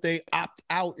 Why don't they opt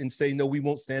out and say, no, we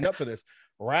won't stand up for this?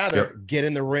 Rather, get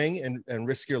in the ring and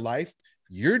risk your life.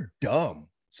 You're dumb.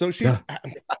 So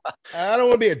I don't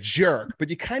want to be a jerk, but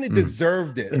you kind of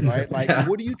deserved it, right? Like,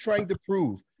 what are you trying to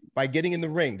prove by getting in the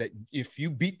ring? That if you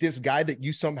beat this guy, that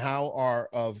you somehow are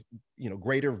of,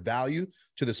 greater value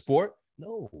to the sport?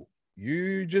 No,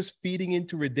 you're just feeding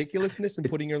into ridiculousness and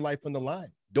putting your life on the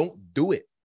line. Don't do it.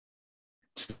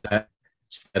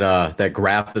 That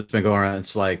graph that's been going around.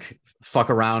 It's like fuck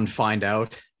around, find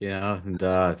out, and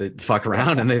they fuck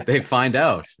around and they find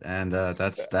out. And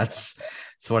that's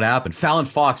what happened. Fallon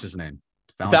Fox is his name.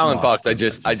 Fallon Fox. I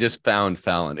just found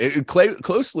Fallon.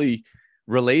 Closely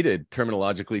related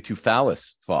terminologically to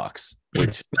phallus Fox,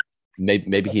 which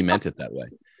maybe he meant it that way.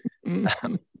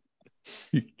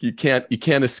 You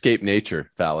can't escape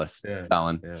nature, phallus. Yeah,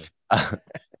 Fallon.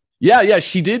 Yeah.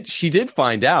 She did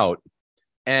find out.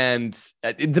 And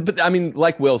but I mean,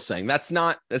 like Will's saying, that's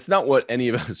not what any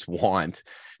of us want,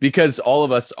 because all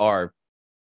of us are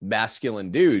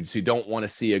masculine dudes who don't want to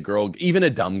see a girl, even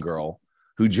a dumb girl,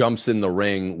 who jumps in the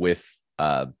ring with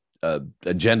a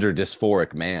gender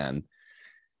dysphoric man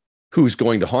who's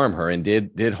going to harm her, and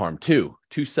did harm two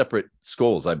separate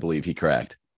skulls, I believe he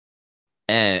cracked.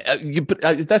 And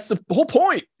that's the whole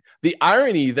point. The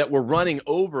irony that we're running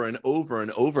over and over and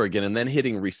over again and then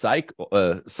hitting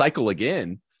cycle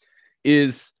again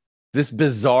is this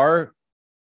bizarre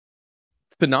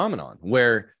phenomenon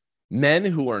where men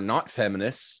who are not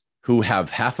feminists, who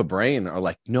have half a brain, are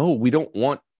like, no, we don't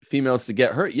want females to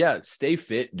get hurt. Yeah, stay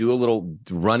fit, do a little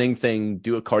running thing,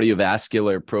 do a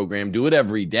cardiovascular program, do it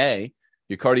every day.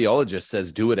 Your cardiologist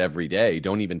says do it every day.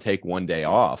 Don't even take one day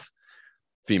off.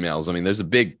 Females, I mean, there's a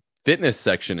big fitness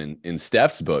section in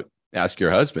Steph's book, Ask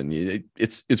Your Husband.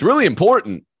 It's really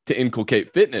important to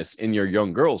inculcate fitness in your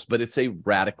young girls, but it's a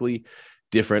radically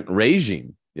different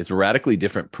regime. It's a radically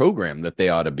different program that they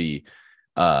ought to be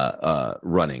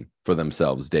running for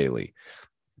themselves daily.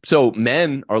 So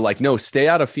men are like, no, stay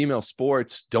out of female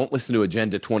sports. Don't listen to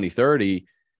Agenda 2030.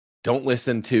 Don't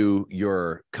listen to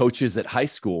your coaches at high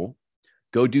school.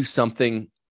 Go do something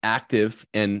active,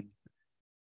 and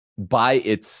by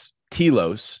its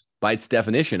telos, by its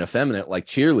definition, effeminate, like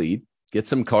cheerlead, get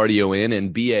some cardio in,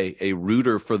 and be a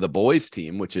rooter for the boys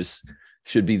team, which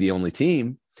should be the only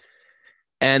team.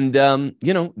 And,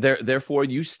 therefore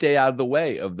you stay out of the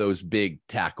way of those big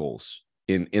tackles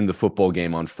in the football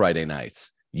game on Friday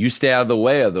nights. You stay out of the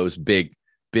way of those big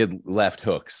left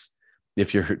hooks,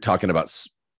 if you're talking about,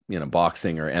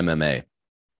 boxing or MMA.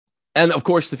 And of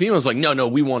course the female's like, no,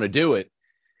 we want to do it.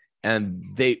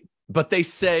 And but they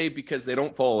say, because they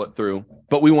don't follow it through,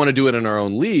 but we want to do it in our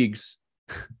own leagues,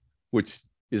 which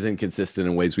is inconsistent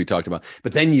in ways we talked about.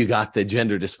 But then you got the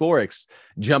gender dysphorics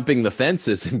jumping the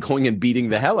fences and going and beating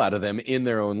the hell out of them in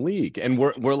their own league. And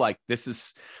we're like, this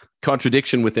is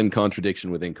contradiction within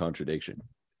contradiction within contradiction.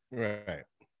 Right.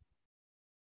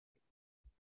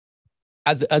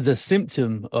 As a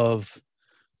symptom of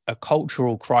a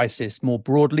cultural crisis more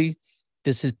broadly,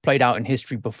 this has played out in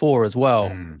history before as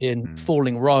well. In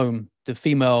falling Rome, the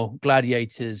female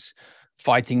gladiators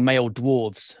fighting male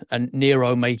dwarves, and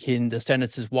Nero making the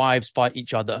senators' wives fight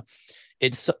each other.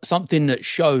 It's something that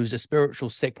shows a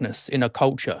spiritual sickness in a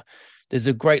culture. There's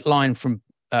a great line from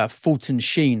Fulton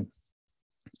Sheen.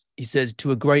 He says,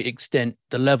 to a great extent,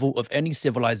 the level of any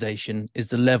civilization is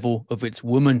the level of its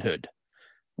womanhood.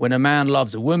 When a man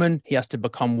loves a woman, he has to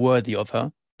become worthy of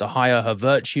her. The higher her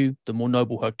virtue, the more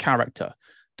noble her character.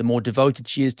 The more devoted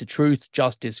she is to truth,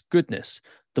 justice, goodness,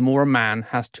 the more a man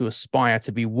has to aspire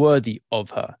to be worthy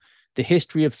of her. The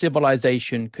history of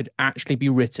civilization could actually be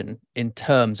written in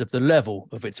terms of the level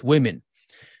of its women.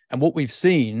 And what we've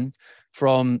seen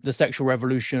from the sexual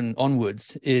revolution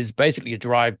onwards is basically a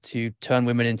drive to turn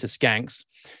women into skanks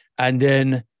and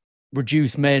then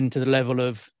reduce men to the level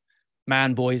of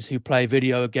man boys who play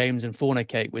video games and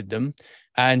fornicate with them.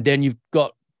 And then you've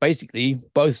got basically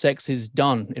both sexes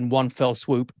done in one fell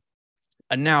swoop.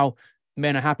 And now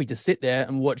men are happy to sit there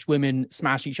and watch women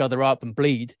smash each other up and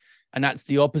bleed. And that's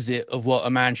the opposite of what a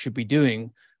man should be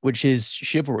doing, which is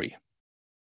chivalry.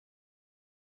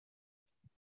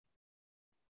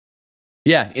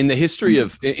 Yeah, in the history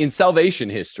in salvation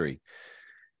history,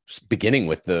 beginning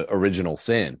with the original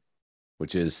sin,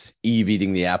 which is Eve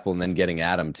eating the apple and then getting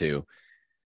Adam to,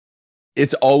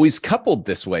 it's always coupled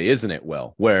this way, isn't it,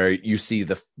 Will? Where you see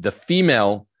the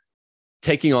female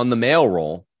taking on the male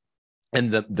role,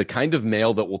 and the kind of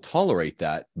male that will tolerate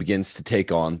that begins to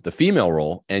take on the female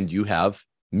role, and you have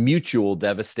mutual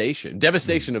devastation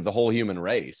of the whole human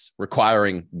race,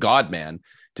 requiring God-man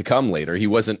to come later. He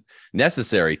wasn't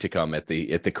necessary to come at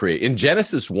the create. In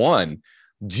Genesis 1,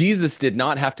 Jesus did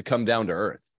not have to come down to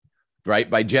earth. Right?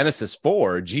 By Genesis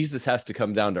 4, Jesus has to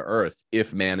come down to earth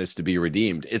if man is to be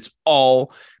redeemed. It's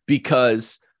all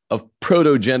because of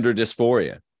proto-gender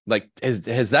dysphoria. Like,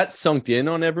 has that sunk in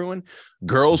on everyone?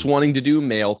 Girls wanting to do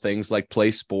male things like play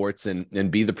sports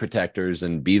and be the protectors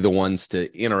and be the ones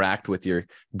to interact with your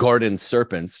garden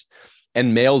serpents.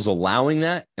 and males allowing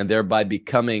that and thereby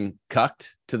becoming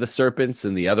cucked to the serpents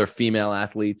and the other female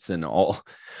athletes and all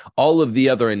of the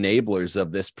other enablers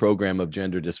of this program of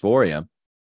gender dysphoria,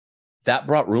 that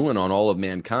brought ruin on all of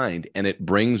mankind. And it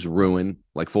brings ruin,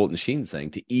 like Fulton Sheen's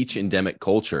saying, to each endemic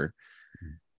culture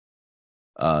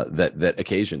that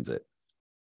occasions it.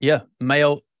 Yeah,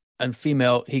 male and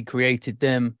female, he created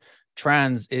them.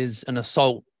 Trans is an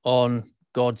assault on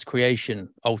God's creation,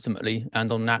 ultimately,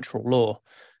 and on natural law.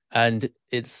 And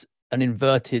it's an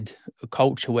inverted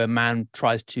culture where man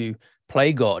tries to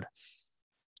play God.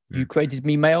 You created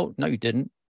me male? No, you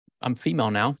didn't. I'm female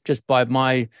now, just by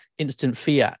my instant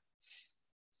fiat.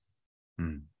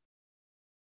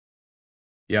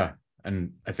 Yeah,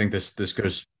 and I think this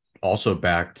goes also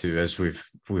back to, as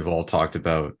we've all talked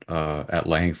about at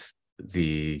length,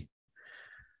 the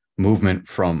movement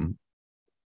from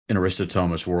an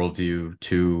Aristotle's worldview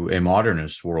to a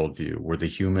modernist worldview, where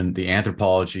the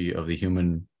anthropology of the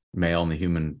human male and the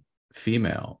human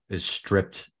female is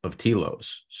stripped of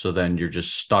telos. So then you're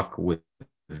just stuck with,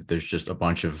 there's just a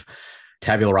bunch of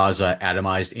tabula rasa,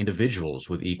 atomized individuals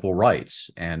with equal rights,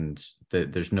 and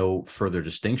there's no further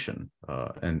distinction.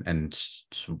 And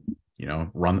so,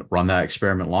 run that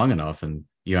experiment long enough, and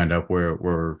you end up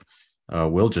where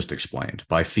Will just explained.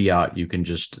 By fiat, you can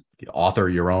just author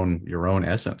your own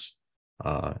essence.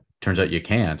 Turns out you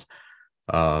can't,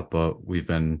 but we've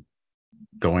been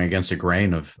going against the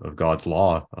grain of God's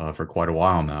law for quite a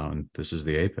while now, and this is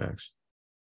the apex.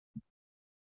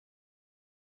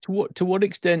 To what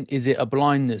extent is it a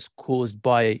blindness caused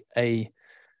by a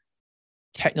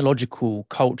technological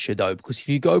culture, though? Because if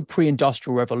you go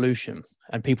pre-industrial revolution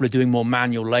and people are doing more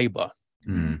manual labor,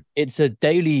 it's a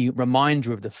daily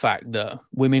reminder of the fact that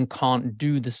women can't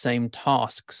do the same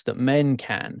tasks that men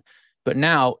can. But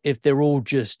now, if they're all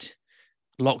just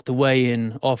locked away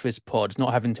in office pods,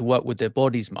 not having to work with their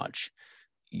bodies much,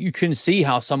 you can see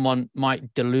how someone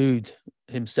might delude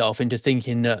himself into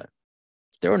thinking that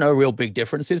there are no real big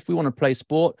differences. If we want to play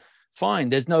sport, fine.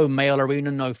 There's no male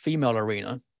arena, no female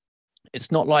arena.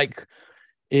 It's not like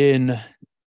in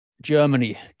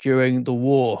Germany during the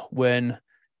war when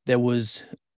there was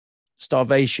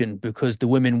starvation because the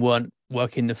women weren't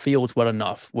working the fields well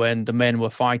enough when the men were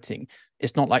fighting.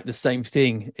 It's not like the same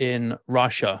thing in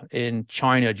Russia, in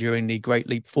China during the Great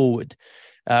Leap Forward.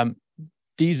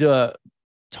 These are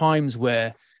times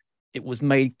where it was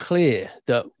made clear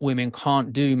that women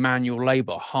can't do manual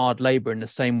labor, hard labor, in the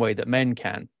same way that men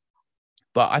can.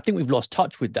 But I think we've lost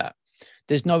touch with that.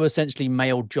 There's no essentially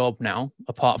male job now,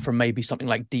 apart from maybe something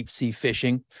like deep sea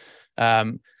fishing,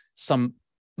 some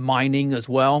mining as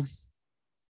well,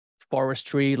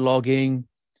 forestry, logging.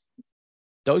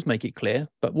 Those make it clear.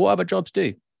 But what other jobs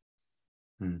do?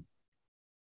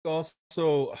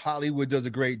 Also, Hollywood does a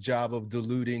great job of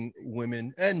deluding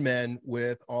women and men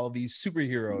with all these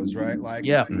superheroes, right? Like,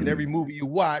 in every movie you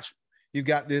watch, you've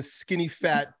got this skinny,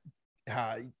 fat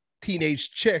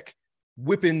teenage chick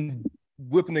whipping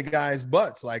the guy's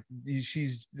butts. Like,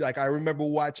 she's like, I remember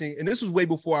watching, and this was way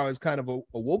before I was kind of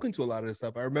awoken to a lot of this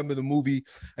stuff. I remember the movie,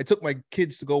 I took my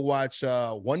kids to go watch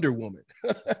Wonder Woman.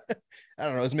 I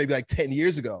don't know, it was maybe like 10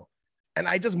 years ago. And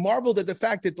I just marveled at the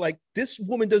fact that, like, this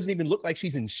woman doesn't even look like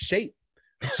she's in shape.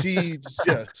 She's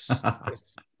just a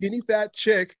skinny fat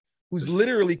chick who's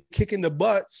literally kicking the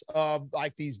butts of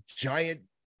like these giant,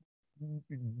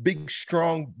 big,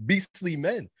 strong, beastly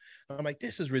men. I'm like,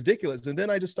 this is ridiculous. And then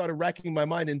I just started racking my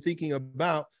mind and thinking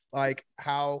about like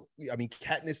how,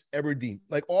 Katniss Everdeen,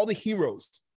 like all the heroes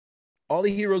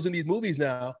in these movies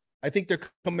now, I think they're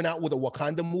coming out with a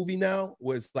Wakanda movie now,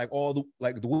 where it's like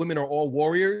the women are all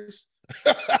warriors.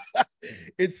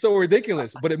 It's so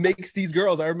ridiculous, but it makes these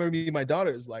girls, I remember me and my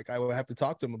daughters, like I would have to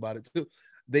talk to them about it too.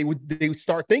 They would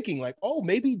start thinking like, oh,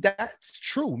 maybe that's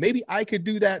true. Maybe I could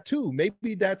do that too.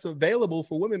 Maybe that's available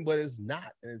for women, but it's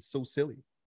not. And it's so silly.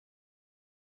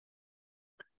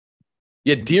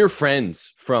 Yeah, dear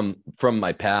friends from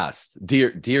my past,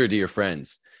 dear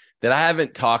friends that I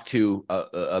haven't talked to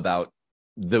about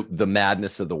the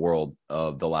madness of the world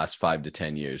of the last 5 to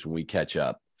 10 years. When we catch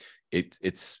up,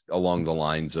 it's along the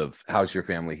lines of how's your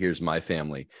family? Here's my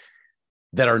family,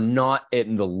 that are not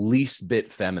in the least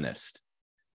bit feminist,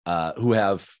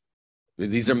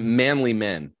 these are manly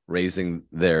men raising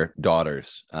their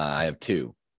daughters. I have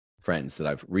 2 friends that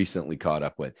I've recently caught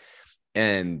up with.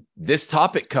 And this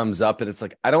topic comes up and it's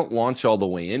like, I don't launch all the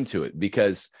way into it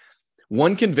because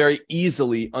one can very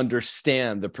easily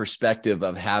understand the perspective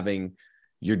of having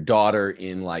your daughter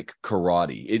in like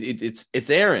karate. It's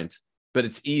errant, but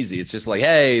it's easy. It's just like,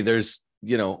 hey, there's,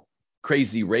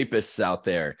 crazy rapists out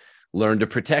there. Learn to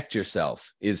protect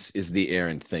yourself is the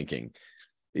errant thinking.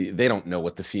 They don't know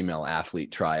what the female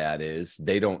athlete triad is.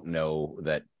 They don't know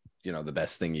that, the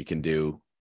best thing you can do.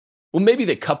 Well, maybe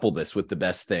they couple this with the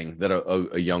best thing that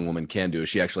a young woman can do.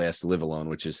 She actually has to live alone,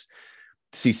 which is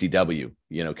CCW,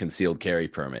 concealed carry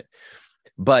permit.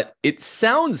 But it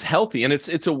sounds healthy, and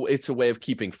it's a way of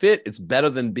keeping fit. It's better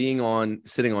than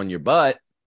sitting on your butt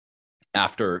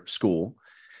after school.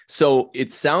 So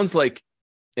it sounds like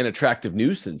an attractive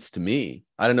nuisance to me.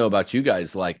 I don't know about you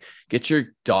guys. Like, get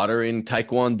your daughter in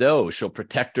Taekwondo. She'll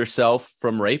protect herself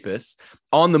from rapists.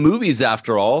 On the movies,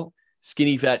 after all,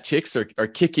 skinny fat chicks are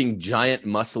kicking giant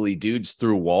muscly dudes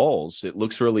through walls. It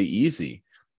looks really easy.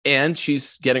 And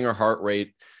she's getting her heart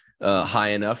rate high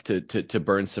enough to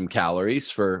burn some calories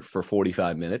for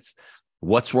 45 minutes.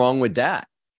 What's wrong with that?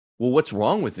 Well, what's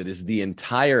wrong with it is the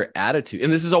entire attitude.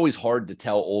 And this is always hard to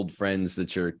tell old friends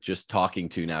that you're just talking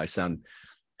to now. I sound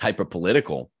hyper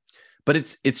political, but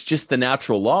it's just the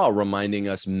natural law reminding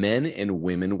us men and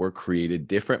women were created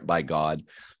different by God.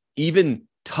 Even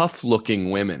tough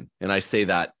looking women, and I say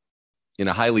that in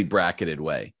a highly bracketed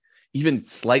way, even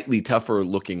slightly tougher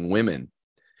looking women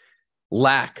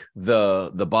lack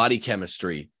the body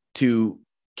chemistry to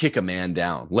kick a man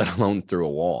down, let alone through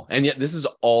a wall. And yet this is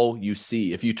all you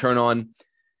see. If you turn on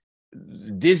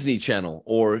Disney Channel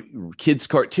or kids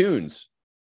cartoons,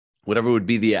 whatever would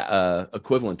be the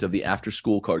equivalent of the after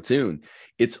school cartoon,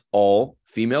 it's all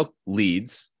female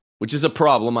leads, which is a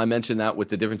problem. I mentioned that with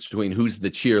the difference between who's the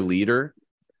cheerleader.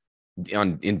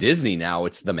 In Disney now,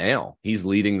 it's the male. He's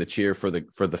leading the cheer for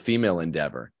the female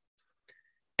endeavor.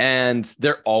 And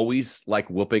they're always like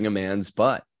whooping a man's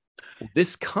butt.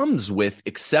 This comes with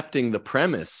accepting the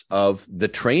premise of the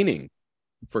training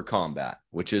for combat,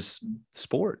 which is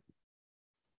sport.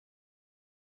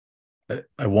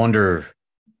 I wonder,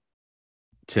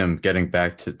 Tim, getting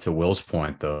back to Will's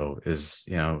point, though, is,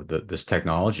 this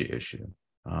technology issue.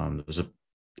 There's an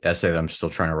essay that I'm still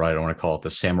trying to write. I want to call it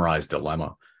The Samurai's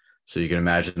Dilemma. So you can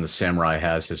imagine the samurai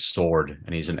has his sword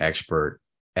and he's an expert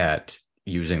at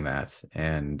using that.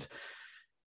 And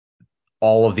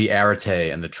all of the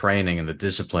arete and the training and the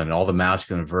discipline and all the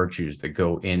masculine virtues that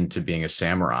go into being a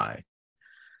samurai.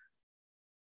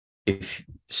 If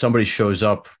somebody shows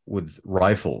up with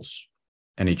rifles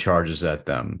and he charges at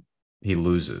them, he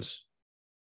loses.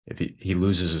 If he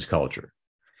loses his culture.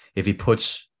 If he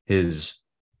puts his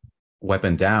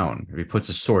weapon down, if he puts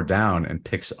his sword down and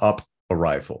picks up a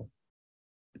rifle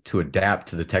to adapt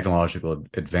to the technological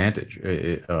advantage,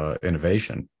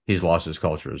 innovation, he's lost his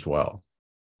culture as well.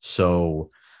 So,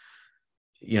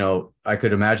 I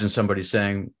could imagine somebody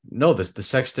saying, no, the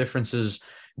sex differences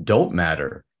don't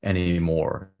matter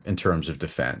anymore in terms of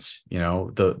defense.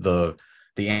 The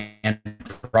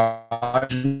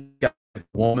androgynous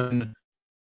woman,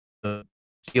 the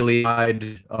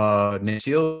steely-eyed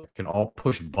Nancy can all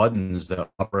push buttons that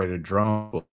operate a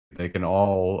drone. They can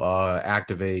all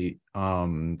activate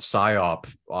PSYOP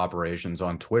operations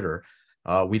on Twitter.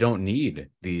 We don't need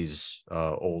these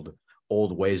old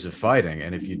ways of fighting.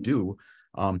 And if you do,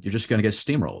 you're just going to get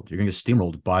steamrolled. You're going to get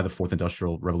steamrolled by the fourth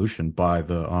industrial revolution, by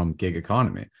the gig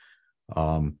economy.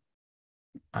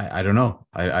 I don't know.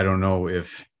 I don't know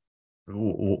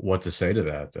what to say to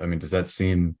that. I mean, does that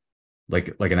seem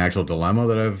like an actual dilemma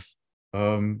that I've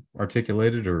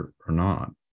articulated or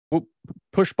not? Well,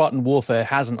 push button warfare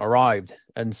hasn't arrived,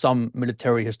 and some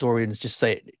military historians just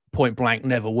say it point blank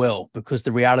never will, because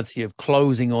the reality of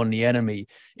closing on the enemy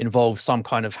involves some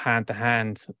kind of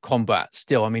hand-to-hand combat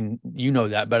still. I mean, you know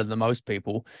that better than most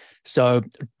people. So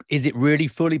is it really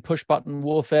fully push button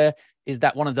warfare? Is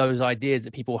that one of those ideas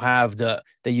that people have that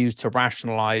they use to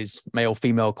rationalize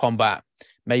male-female combat?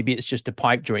 Maybe it's just a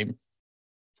pipe dream.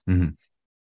 Mm-hmm.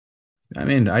 I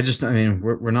mean,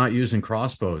 we're not using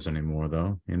crossbows anymore,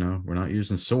 though. We're not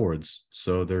using swords.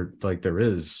 So there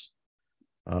is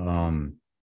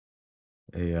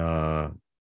a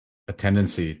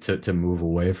tendency to move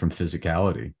away from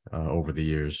physicality over the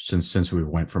years since we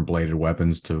went from bladed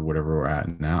weapons to whatever we're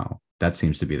at now. That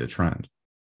seems to be the trend.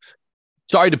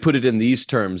 Sorry to put it in these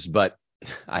terms, but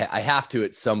I have to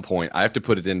at some point. I have to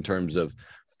put it in terms of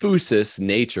physis,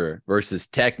 nature, versus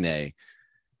techne,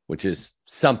 which is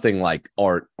something like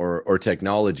art or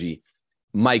technology.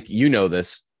 Mike, you know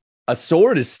this. A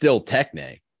sword is still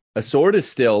techne. A sword is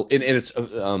still, and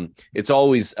it's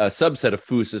always a subset of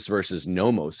physis versus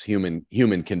nomos, human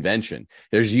convention.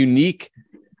 There's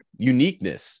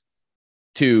uniqueness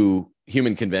to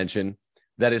human convention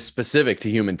that is specific to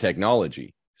human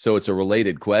technology. So it's a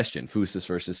related question: physis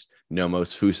versus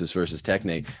nomos, physis versus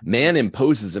techne. Man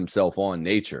imposes himself on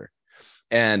nature,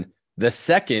 and the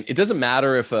second, it doesn't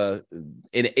matter if an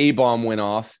A bomb went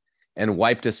off and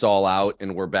wiped us all out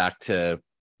and we're back to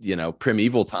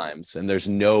primeval times, and there's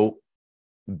no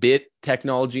bit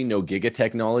technology, no giga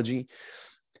technology,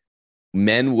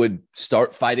 men would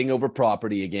start fighting over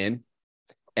property again.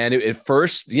 And at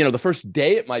first, the first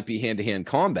day it might be hand-to-hand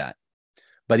combat.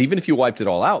 But even if you wiped it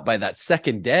all out, by that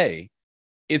second day,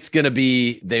 it's going to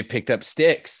be they picked up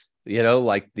sticks,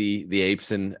 like the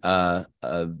apes in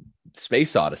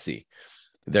Space Odyssey.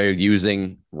 They're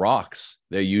using rocks.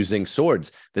 They're using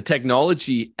swords. The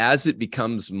technology, as it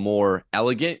becomes more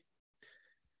elegant,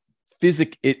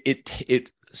 it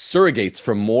surrogates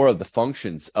for more of the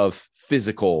functions of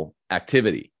physical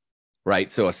activity,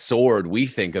 right? So a sword we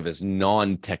think of as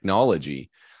non-technology.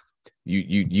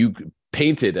 You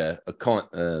painted a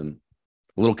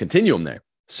little continuum there: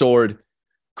 sword,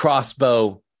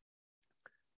 crossbow,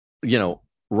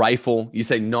 rifle. You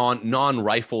say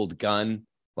non-rifled gun,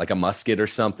 like a musket or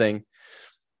something,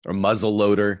 or muzzle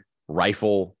loader,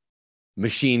 rifle,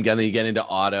 machine gun. Then you get into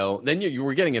auto. Then you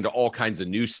were getting into all kinds of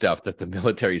new stuff that the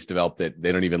military's developed that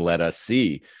they don't even let us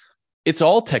see. It's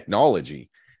all technology.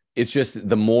 It's just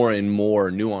the more and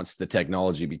more nuanced the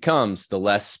technology becomes, the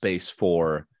less space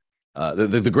for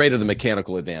the greater the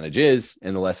mechanical advantage is,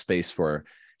 and the less space for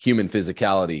human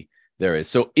physicality there is.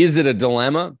 So is it a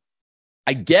dilemma?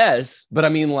 I guess, but I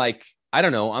mean, I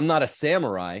don't know. I'm not a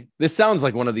samurai. This sounds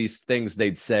like one of these things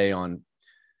they'd say on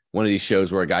one of these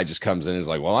shows where a guy just comes in and is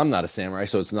like, well, I'm not a samurai,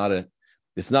 so it's not a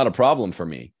problem for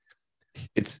me.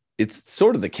 It's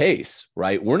sort of the case,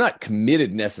 right? We're not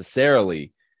committed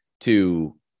necessarily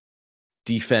to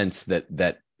defense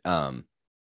that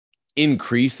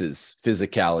increases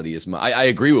physicality as much. I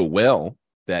agree with Will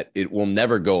that it will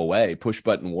never go away. Push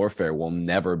button warfare will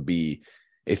never be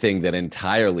a thing that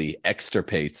entirely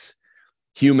extirpates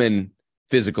human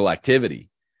physical activity.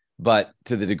 But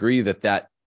to the degree that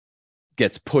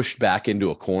gets pushed back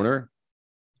into a corner,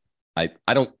 I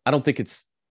don't think it's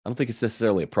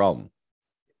necessarily a problem.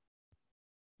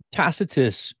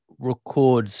 Tacitus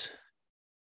records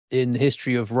in the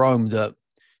history of Rome that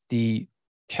the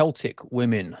Celtic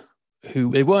women,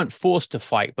 who they weren't forced to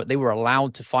fight, but they were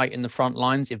allowed to fight in the front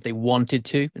lines if they wanted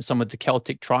to, in some of the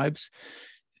Celtic tribes,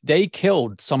 they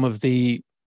killed some of the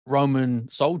Roman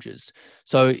soldiers.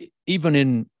 So even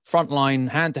in frontline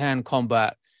hand-to-hand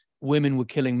combat, women were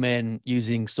killing men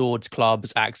using swords,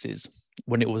 clubs, axes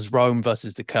when it was Rome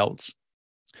versus the Celts.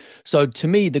 So to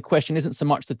me, the question isn't so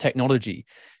much the technology.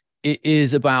 It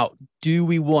is about, do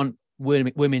we want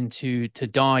women to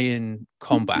die in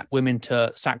combat, women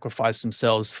to sacrifice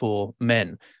themselves for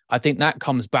men? I think that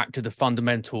comes back to the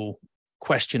fundamental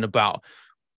question about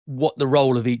what the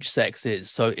role of each sex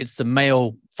is. So it's the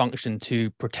male function to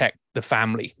protect the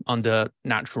family under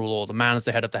natural law. The man is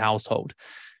the head of the household.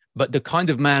 But the kind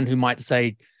of man who might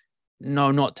say,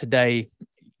 no, not today,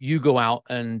 you go out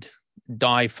and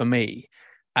die for me.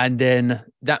 And then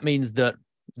that means that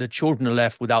the children are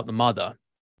left without the mother.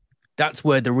 That's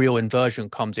where the real inversion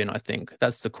comes in, I think.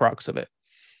 That's the crux of it.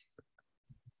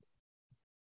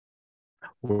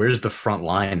 Where's the front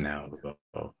line now,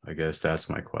 though? I guess that's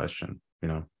my question.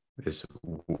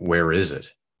 Where is it?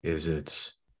 Is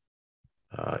it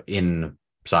in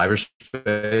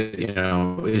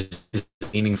cyberspace? Is it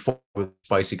leaning forward with a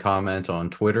spicy comment on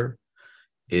Twitter?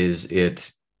 Is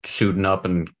it shooting up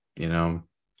and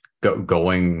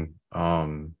going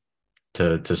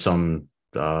to some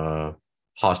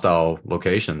hostile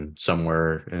location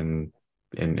somewhere in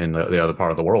the other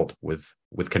part of the world with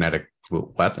kinetic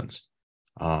weapons,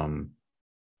 or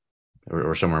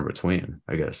somewhere in between?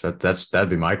 I guess that'd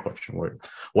be my question.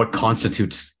 What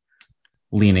constitutes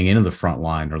leaning into the front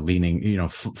line, or leaning,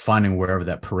 finding wherever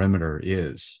that perimeter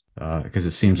is, because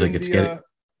it seems like it's getting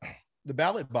the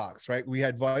ballot box, right? We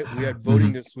had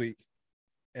voting this week,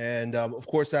 and of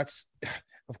course it's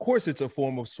a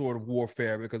form of sort of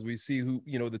warfare, because we see who,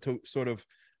 sort of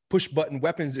push button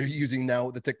weapons they're using now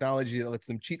with the technology that lets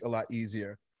them cheat a lot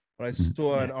easier. But I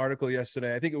saw an article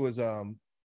yesterday, I think it was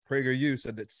PragerU,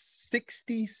 said that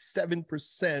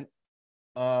 67%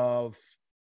 of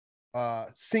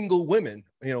single women,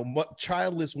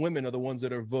 childless women, are the ones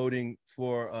that are voting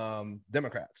for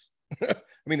Democrats. I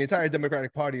mean, the entire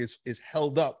Democratic Party is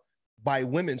held up by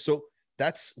women. So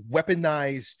that's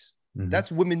weaponized. Mm-hmm.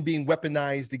 That's women being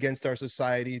weaponized against our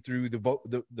society through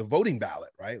the voting ballot,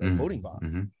 right? Like voting box.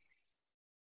 Mm-hmm.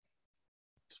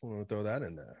 Just want to throw that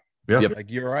in there. Yeah. Like,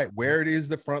 you're right. Where it is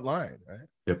the front line, right?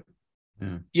 Yep.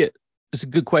 Yeah. It's a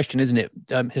good question, isn't it?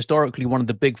 Historically, one of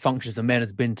the big functions of men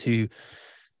has been to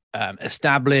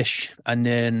establish and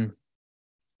then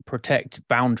protect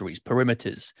boundaries,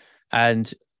 perimeters,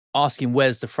 and asking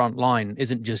where's the front line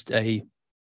isn't just a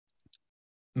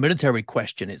military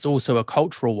question. It's also a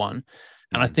cultural one.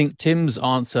 And I think Tim's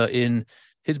answer in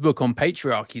his book on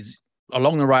patriarchy is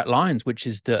along the right lines, which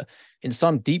is that in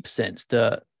some deep sense,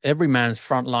 that every man's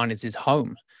front line is his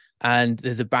home. And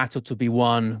there's a battle to be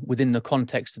won within the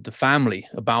context of the family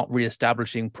about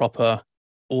reestablishing proper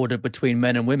order between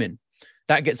men and women.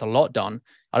 That gets a lot done.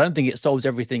 I don't think it solves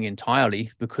everything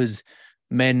entirely, because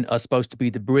men are supposed to be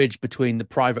the bridge between the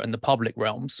private and the public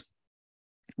realms.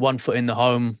 One foot in the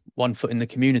home, one foot in the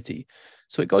community.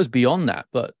 So it goes beyond that,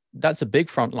 but that's a big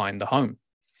front line, the home.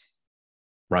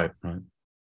 Right.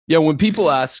 Yeah, when people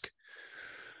ask,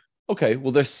 okay,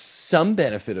 well, there's some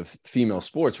benefit of female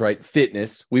sports, right?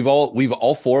 Fitness. We've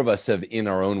all four of us have, in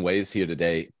our own ways here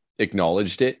today,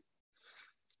 acknowledged it.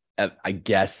 And I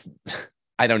guess,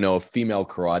 I don't know if female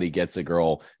karate gets a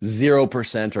girl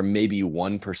 0% or maybe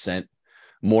 1%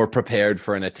 more prepared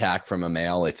for an attack from a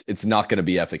male. It's not going to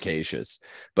be efficacious,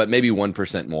 but maybe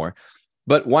 1% more.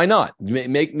 But why not?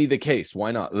 Make me the case.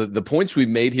 Why not? The points we've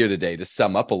made here today, to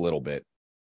sum up a little bit,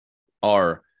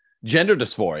 are gender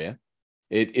dysphoria.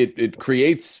 It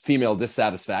creates female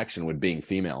dissatisfaction with being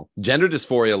female. Gender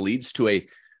dysphoria leads to a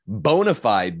bona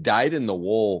fide,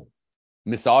 dyed-in-the-wool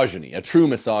misogyny, a true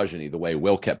misogyny, the way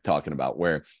Will kept talking about,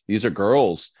 where these are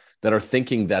girls that are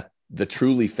thinking that the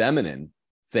truly feminine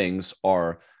things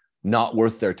are not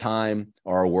worth their time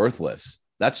or are worthless.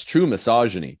 That's true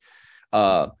misogyny.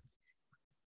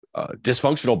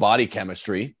 Dysfunctional body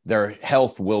chemistry, their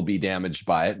health will be damaged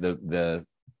by it. The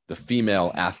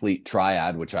female athlete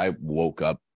triad, which I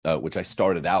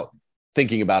started out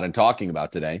thinking about and talking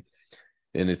about today,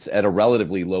 and it's at a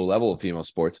relatively low level of female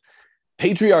sports.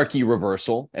 Patriarchy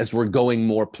reversal, as we're going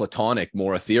more platonic,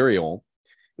 more ethereal,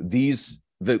 the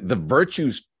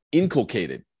virtues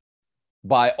inculcated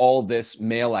by all this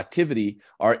male activity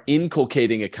are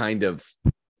inculcating a kind of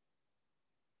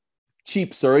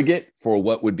cheap surrogate for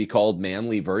what would be called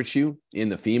manly virtue in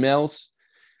the females,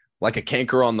 like a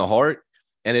canker on the heart.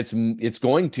 And it's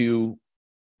going to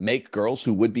make girls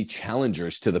who would be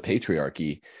challengers to the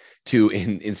patriarchy to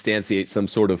instantiate some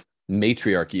sort of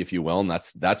matriarchy, if you will. And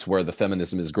that's where the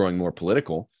feminism is growing more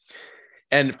political.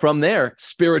 And from there,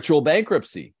 spiritual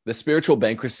bankruptcy, the spiritual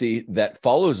bankruptcy that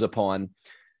follows upon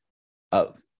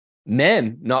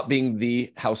men not being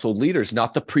the household leaders,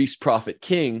 not the priest, prophet,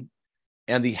 king,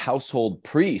 and the household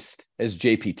priest, as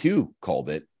JP2 called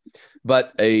it,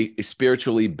 but a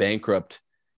spiritually bankrupt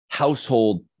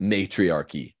household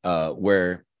matriarchy,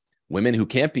 where women who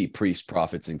can't be priests,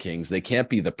 prophets, and kings, they can't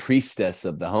be the priestess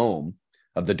of the home,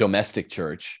 of the domestic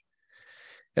church,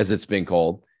 as it's been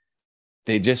called.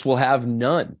 They just will have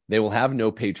none. They will have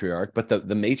no patriarch, but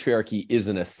the matriarchy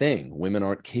isn't a thing. Women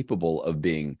aren't capable of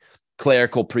being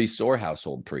clerical priests or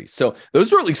household priests. So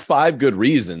those are at least 5 good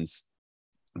reasons,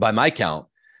 by my count,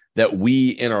 that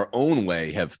we in our own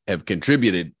way have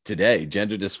contributed today: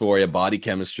 gender dysphoria, body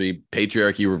chemistry,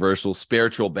 patriarchy reversal,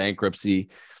 spiritual bankruptcy,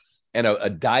 and a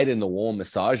dyed-in-the-wool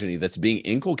misogyny that's being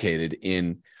inculcated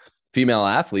in female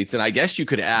athletes. And I guess you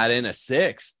could add in a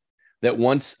 6th, that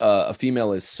once a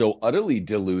female is so utterly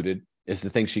deluded as to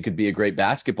think she could be a great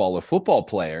basketball or football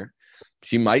player,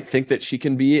 she might think that she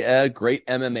can be a great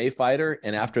MMA fighter,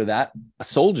 and after that, a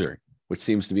soldier, which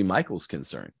seems to be Michael's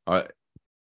concern. All right.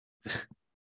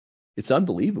 It's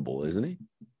unbelievable, isn't it?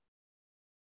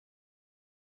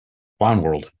 Clown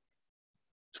world.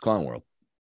 It's clown world.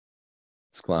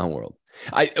 It's clown world.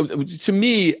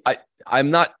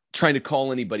 I'm not trying to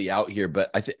call anybody out here,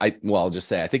 but I'll just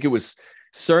say, I think it was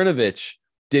Cernovich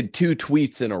did 2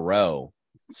 tweets in a row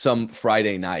some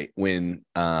Friday night when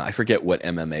I forget what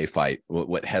MMA fight,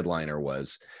 what headliner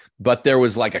was, but there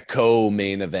was like a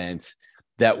co-main event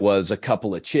that was a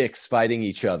couple of chicks fighting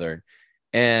each other.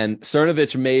 And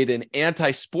Cernovich made an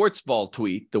anti-sports ball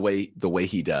tweet the way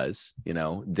he does,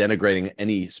 denigrating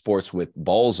any sports with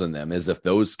balls in them, as if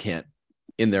those can't,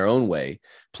 in their own way,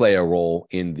 play a role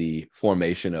in the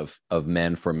formation of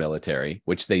men for military,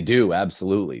 which they do,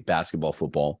 absolutely. Basketball,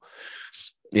 football,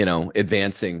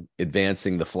 advancing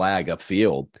the flag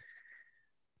upfield.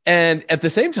 And at the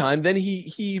same time, then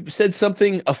he said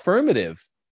something affirmative,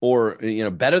 or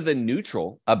better than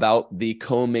neutral, about the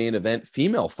co-main event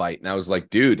female fight. And I was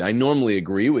like, dude, I normally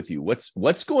agree with you.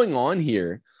 What's going on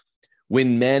here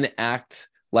when men act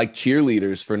like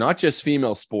cheerleaders for not just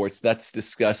female sports? That's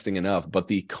disgusting enough, but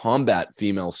the combat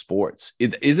female sports.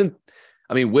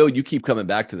 Will, you keep coming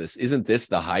back to this. Isn't this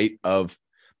the height of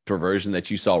perversion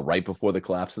that you saw right before the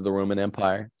collapse of the Roman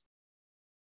Empire?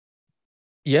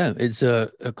 Yeah, it's a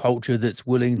culture that's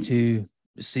willing to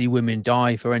see women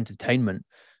die for entertainment.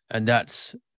 And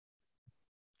that's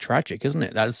tragic, isn't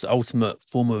it? That's the ultimate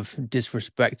form of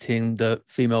disrespecting the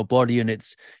female body and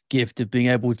its gift of being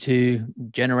able to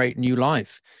generate new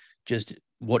life. Just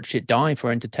watch it die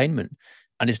for entertainment.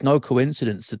 And it's no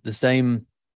coincidence that the same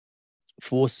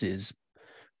forces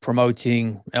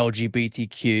promoting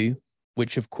LGBTQ,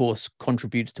 which of course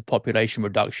contributes to population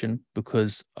reduction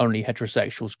because only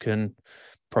heterosexuals can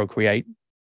procreate.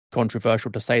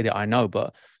 Controversial to say that, I know,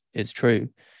 but it's true.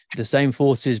 The same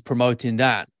forces promoting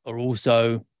that are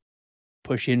also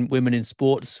pushing women in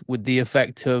sports with the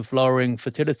effect of lowering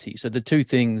fertility. So the two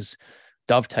things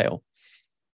dovetail.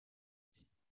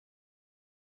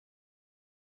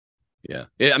 Yeah.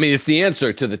 I mean, it's the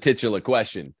answer to the titular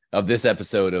question of this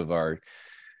episode of our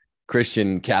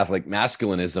Christian Catholic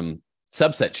masculinism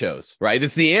subset shows, right?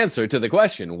 It's the answer to the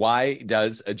question, why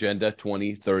does Agenda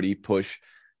 2030 push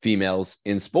females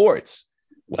in sports?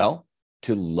 Well,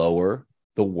 to lower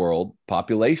the world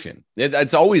population.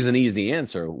 It's always an easy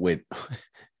answer with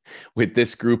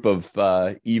this group of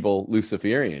evil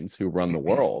Luciferians who run the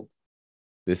world.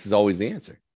 This is always the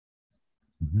answer.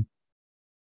 Mm-hmm.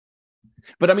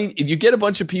 But I mean, if you get a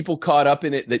bunch of people caught up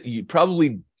in it that you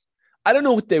probably, I don't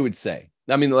know what they would say.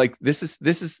 I mean, like this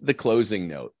is the closing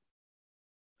note.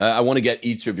 I want to get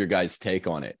each of your guys' take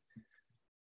on it.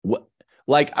 What,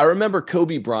 like, I remember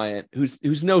Kobe Bryant,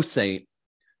 who's no saint,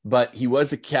 but he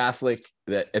was a Catholic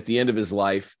that at the end of his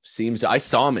life I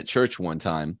saw him at church one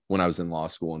time when I was in law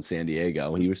school in San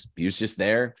Diego. He was just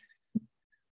there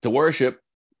to worship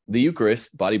the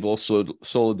Eucharist, body, blood,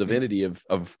 soul, divinity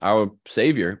of our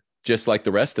Savior, just like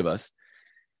the rest of us.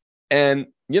 And,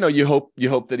 you hope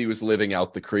that he was living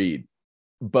out the creed.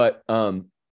 But, man,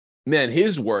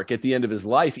 his work at the end of his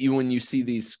life, even when you see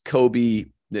these Kobe,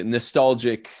 the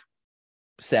nostalgic,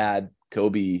 sad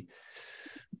Kobe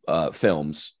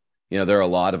films, there are a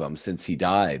lot of them since he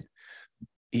died.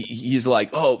 He's like,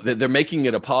 oh, they're making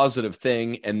it a positive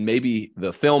thing. And maybe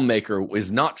the filmmaker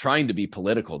is not trying to be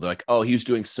political. They're like, oh, he's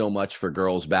doing so much for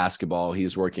girls basketball.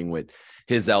 He's working with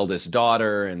his eldest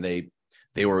daughter, and they'd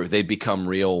become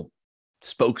real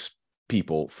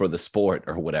spokespeople for the sport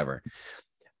or whatever.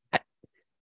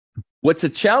 What's a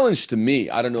challenge to me,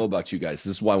 I don't know about you guys,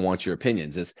 this is why I want your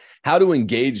opinions, is how to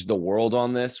engage the world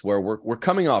on this, where we're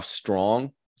coming off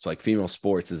strong. It's like female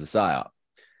sports is a psyop.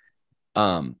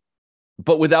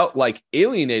 But without like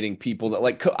alienating people that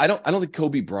like, I don't think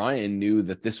Kobe Bryant knew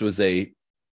that this was a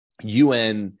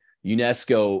UN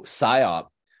UNESCO psyop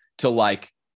to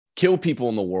like kill people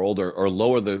in the world or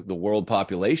lower the world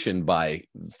population by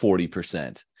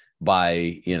 40%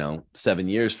 by, 7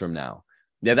 years from now.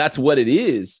 Yeah, that's what it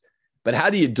is. But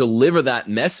how do you deliver that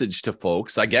message to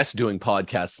folks? I guess doing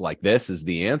podcasts like this is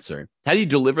the answer. How do you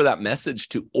deliver that message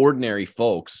to ordinary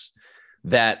folks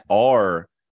that are,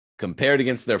 compared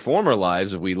against their former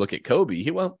lives, if we look at Kobe,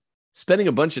 spending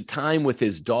a bunch of time with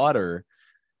his daughter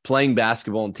playing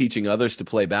basketball and teaching others to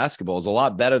play basketball is a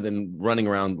lot better than running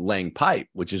around laying pipe,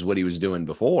 which is what he was doing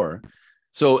before.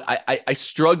 So I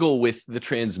struggle with the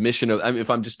transmission of, if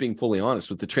I'm just being fully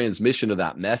honest, with the transmission of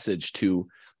that message to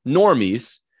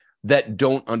normies that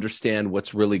don't understand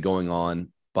what's really going on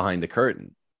behind the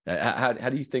curtain. How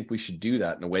do you think we should do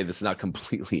that in a way that's not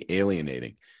completely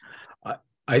alienating?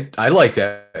 I liked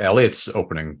Elliott's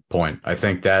opening point. I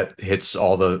think that hits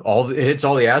all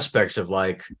the aspects of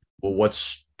like, well,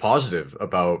 what's positive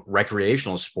about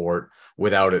recreational sport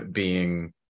without it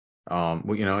being,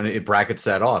 and it brackets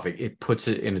that off. It puts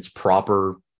it in its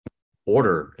proper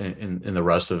order in the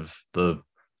rest of the,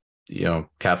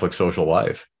 Catholic social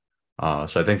life.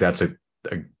 So I think that's a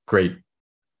great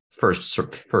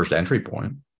first entry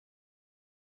point.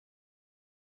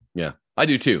 Yeah, I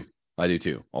do too.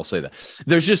 I'll say that.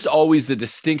 There's just always a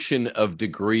distinction of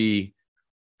degree,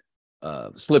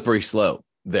 slippery slope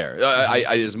there. I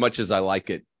as much as I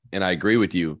like it, and I agree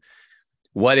with you,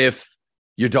 what if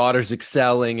your daughter's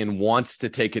excelling and wants to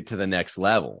take it to the next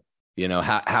level?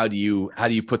 How do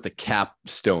you put the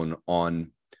capstone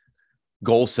on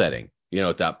goal setting?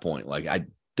 At that point, like, I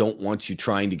don't want you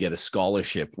trying to get a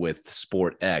scholarship with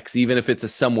sport X, even if it's a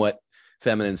somewhat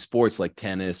feminine sports like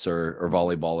tennis or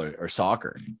volleyball or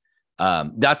soccer.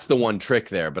 That's the one trick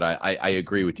there, but I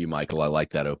agree with you, Michael. I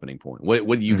like that opening point.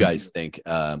 What do you guys think,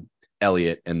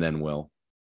 Elliott, and then Will?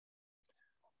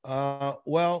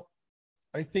 Well,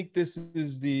 I think this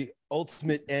is the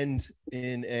ultimate end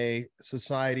in a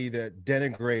society that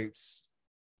denigrates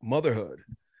motherhood.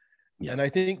 Yeah. And I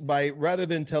think rather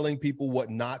than telling people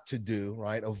what not to do,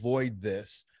 right, avoid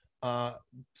this,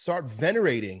 start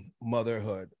venerating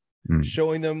motherhood.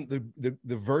 Showing them the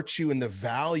virtue and the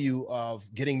value of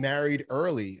getting married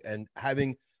early and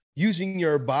using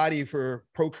your body for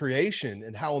procreation,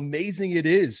 and how amazing it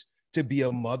is to be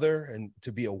a mother and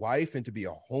to be a wife and to be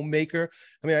a homemaker.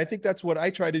 I mean, I think that's what I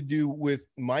try to do with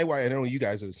my wife. I know you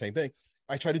guys are the same thing.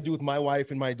 I try to do with my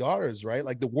wife and my daughters, right?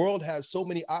 Like the world has so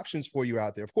many options for you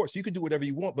out there. Of course, you can do whatever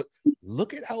you want, but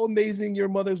look at how amazing your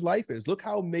mother's life is. Look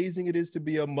how amazing it is to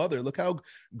be a mother. Look how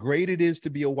great it is to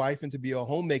be a wife and to be a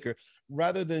homemaker,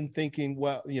 rather than thinking,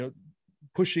 well, you know,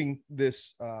 pushing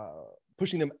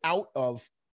them out of,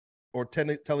 or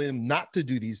telling them not to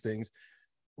do these things,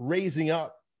 raising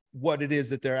up what it is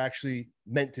that they're actually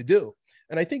meant to do.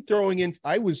 And I think throwing in,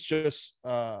 I was just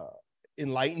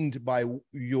enlightened by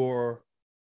your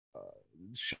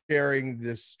sharing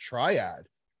this triad,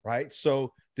 right?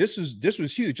 So this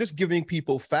was huge, just giving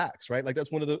people facts, right? Like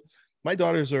that's one of the, my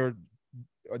daughters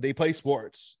they play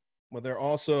sports, but they're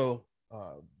also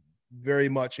very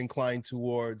much inclined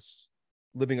towards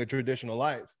living a traditional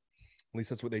life. At least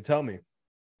that's what they tell me.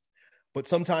 But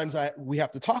sometimes we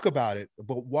have to talk about it,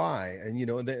 but why? And, you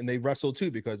know, and they wrestle too,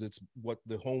 because it's what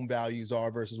the home values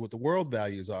are versus what the world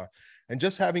values are. And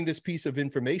just having this piece of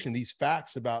information, these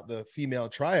facts about the female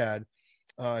triad,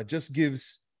 just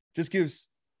gives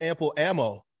ample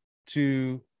ammo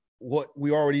to what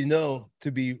we already know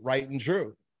to be right and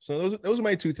true. So those are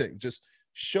my two things. Just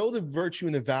show the virtue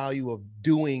and the value of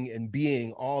doing and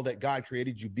being all that God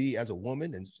created you be as a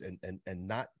woman, and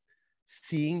not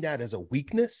seeing that as a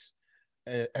weakness,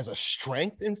 as a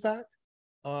strength, in fact.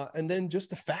 And then just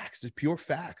the facts, the pure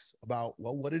facts about,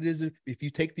 well, what it is if you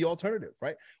take the alternative,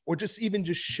 right? Or just even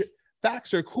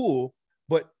facts are cool,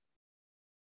 but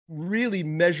really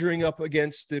measuring up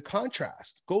against the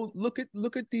contrast. Go look at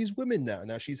these women now.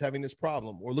 Now she's having this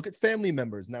problem. Or look at family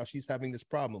members. Now she's having this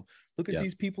problem. Look at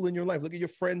these people in your life. Look at your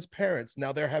friends' parents.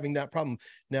 Now they're having that problem.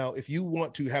 Now, if you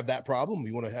want to have that problem,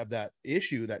 you want to have that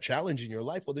issue, that challenge in your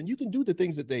life, well, then you can do the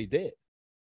things that they did.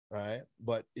 Right.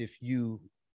 But if you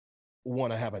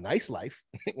want to have a nice life,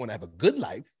 want to have a good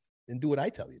life, then do what I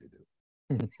tell you to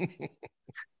do.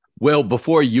 Well,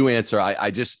 before you answer,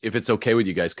 I just, if it's okay with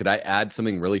you guys, could I add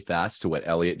something really fast to what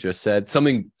Elliott just said?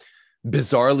 Something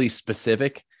bizarrely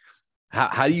specific.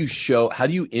 How do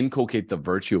you inculcate the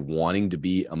virtue of wanting to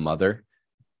be a mother?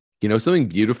 You know, something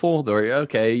beautiful.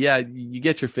 Okay, yeah, you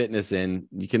get your fitness in.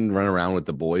 You can run around with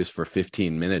the boys for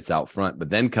 15 minutes out front, but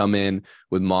then come in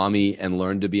with mommy and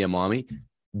learn to be a mommy.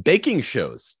 Baking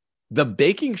shows. The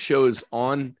baking shows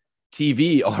on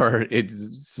TV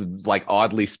it's like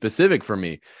oddly specific for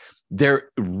me.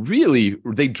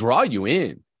 They draw you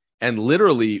in. And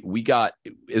literally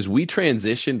as we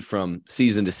transitioned from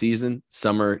season to season,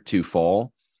 summer to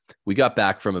fall, we got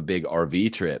back from a big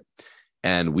RV trip,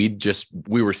 and we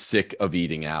were sick of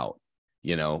eating out.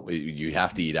 You know, you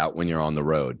have to eat out when you're on the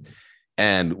road.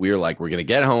 And we were like, we're going to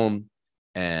get home,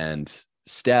 and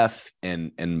Steph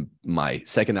and my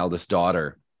second eldest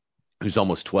daughter, who's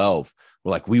almost 12, we're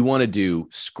like, we want to do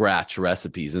scratch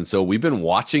recipes. And so we've been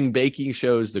watching baking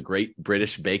shows, the Great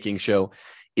British Baking Show.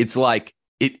 It's like,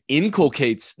 it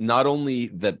inculcates not only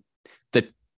the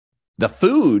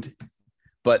food,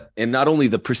 and not only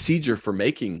the procedure for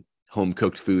making home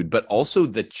cooked food, but also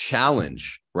the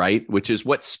challenge, right? Which is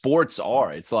what sports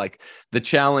are. It's like the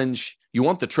challenge. You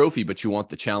want the trophy, but you want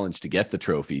the challenge to get the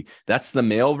trophy. That's the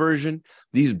male version.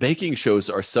 These baking shows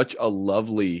are such a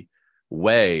lovely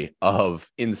way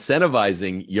of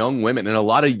incentivizing young women, and a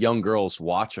lot of young girls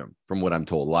watch them, from what I'm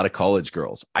told, a lot of college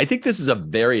girls. I think this is a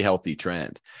very healthy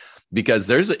trend, because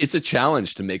it's a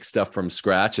challenge to make stuff from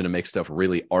scratch and to make stuff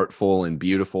really artful and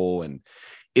beautiful. And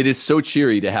it is so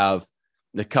cheery to have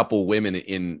a couple women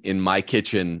in my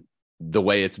kitchen, the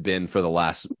way it's been for the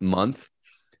last month,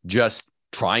 just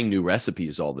trying new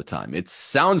recipes all the time. It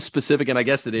sounds specific, and I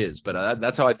guess it is, but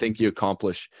that's how I think you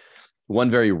accomplish one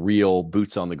very real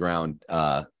boots on the ground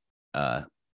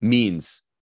means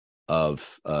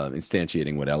of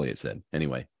instantiating what Elliott said.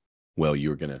 Anyway, well, you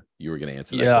were gonna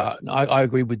answer that. Yeah, I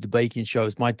agree with the baking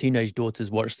shows. My teenage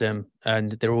daughters watch them,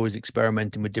 and they're always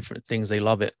experimenting with different things. They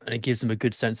love it, and it gives them a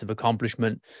good sense of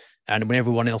accomplishment. And when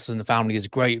everyone else in the family is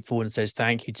grateful and says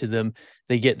thank you to them,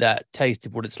 they get that taste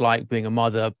of what it's like being a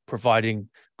mother, providing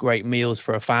great meals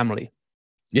for a family.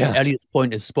 Yeah, Elliott's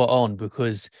point is spot on,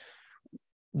 because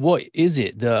what is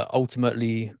it that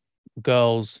ultimately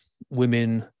girls,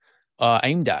 women are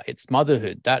aimed at? It's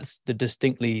motherhood. That's the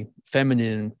distinctly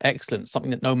feminine excellence,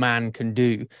 something that no man can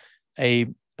do. A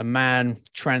man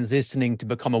transitioning to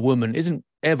become a woman isn't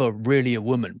ever really a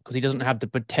woman, because he doesn't have the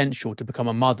potential to become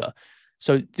a mother.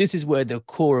 So this is where the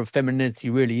core of femininity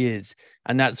really is.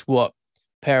 And that's what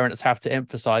parents have to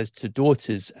emphasize to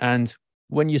daughters. And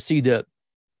when you see that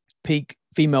peak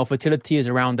female fertility is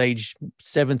around age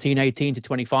 17, 18 to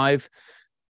 25,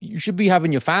 you should be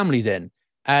having your family then.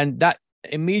 And that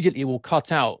immediately will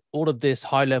cut out all of this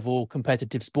high-level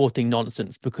competitive sporting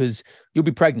nonsense, because you'll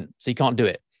be pregnant, so you can't do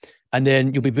it. and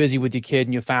then you'll be busy with your kid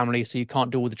and your family, so you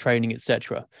can't do all the training,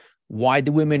 etc. Why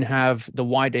do women have the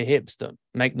wider hips that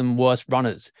make them worse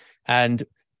runners, and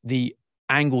the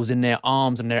angles in their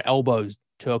arms and their elbows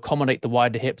to accommodate the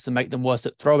wider hips and make them worse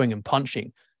at throwing and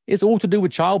punching? It's all to do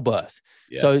with childbirth.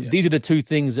 These are the two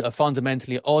things that are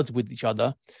fundamentally at odds with each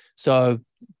other. So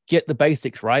get the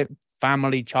basics right: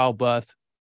 family, childbirth,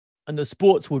 and the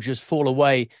sports will just fall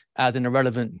away as an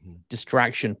irrelevant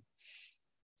distraction.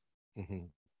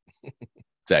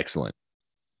 It's excellent.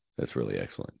 That's really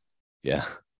excellent. Yeah.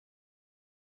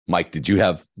 Mike,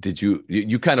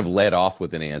 you kind of led off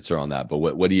with an answer on that, but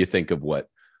what do you think of what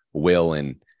Will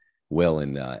and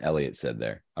Elliott said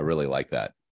there? I really like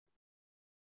that.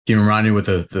 Can you remind me what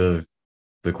the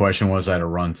question was? I had to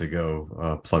run to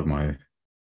go plug my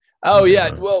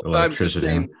I'm just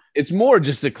saying, it's more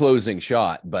just a closing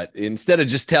shot, but instead of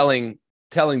just telling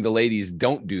the ladies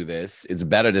don't do this, it's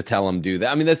better to tell them do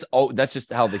that. I mean, that's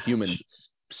just how the human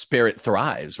spirit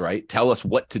thrives, right? Tell us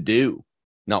what to do,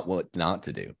 not what not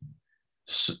to do.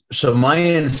 So my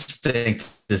instinct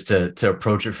is to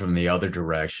approach it from the other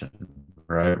direction,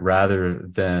 right? Rather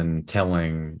than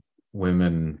telling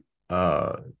women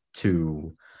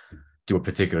to do a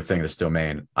particular thing in this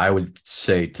domain, I would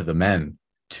say to the men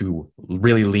to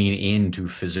really lean into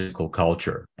physical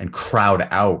culture and crowd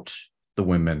out the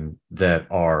women that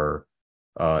are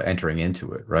entering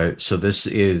into it, right? So this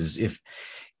is,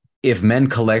 if men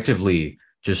collectively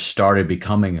just started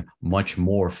becoming much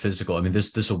more physical, I mean,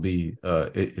 this will be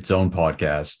its own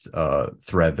podcast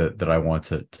thread that I want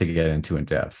to get into in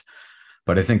depth.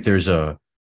 But I think there's a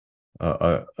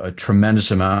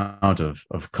tremendous amount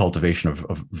of cultivation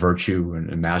of virtue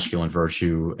and masculine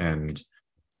virtue and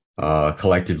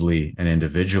collectively and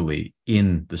individually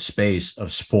in the space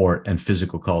of sport and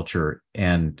physical culture,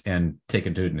 and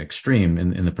taken to an extreme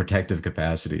in the protective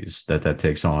capacities that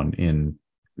takes on in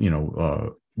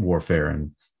warfare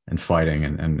and fighting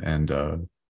and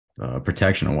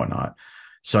protection and whatnot.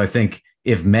 So I think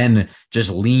if men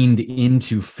just leaned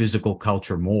into physical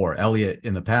culture more, Elliott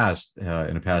in a past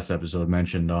episode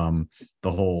mentioned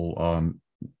the whole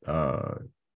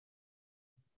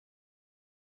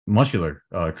muscular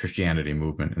Christianity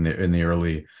movement in the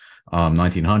early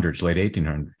 1900s, late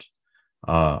 1800s.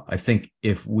 I think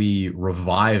if we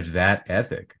revive that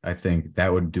ethic, I think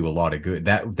that would do a lot of good.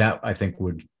 That I think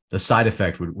the side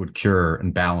effect would cure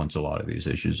and balance a lot of these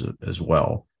issues as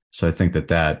well. So I think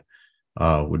that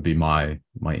would be my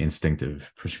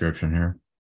instinctive prescription here.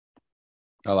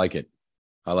 I like it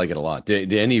a lot.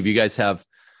 Do any of you guys have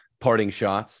parting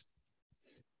shots?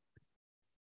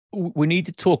 We need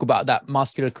to talk about that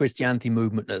muscular Christianity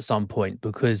movement at some point,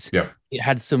 because it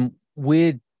had some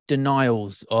weird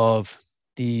denials of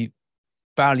the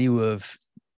value of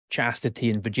chastity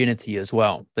and virginity as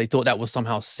well. They thought that was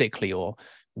somehow sickly, or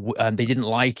they didn't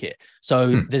like it.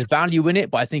 So there's value in it,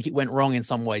 but I think it went wrong in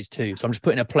some ways too. So I'm just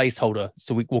putting a placeholder,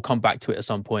 so we'll come back to it at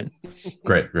some point.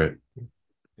 Great.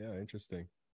 Yeah, interesting.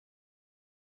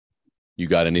 You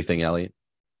got anything, Elliott?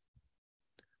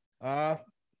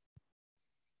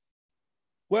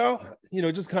 Well,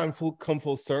 just come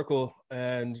full circle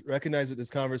and recognize that this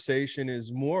conversation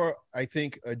is more, I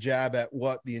think, a jab at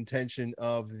what the intention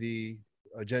of the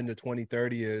Agenda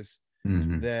 2030 is,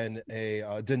 than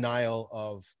a denial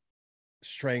of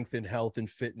strength and health and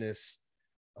fitness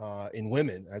in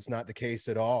women. That's not the case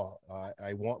at all.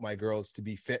 I want my girls to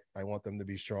be fit. I want them to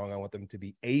be strong. I want them to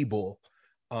be able.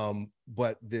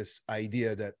 But this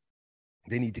idea that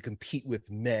they need to compete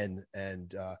with men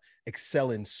and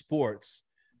excel in sports,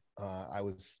 I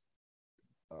was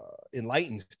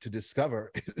enlightened to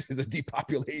discover is a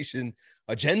depopulation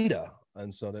agenda.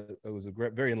 And so that it was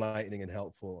very enlightening and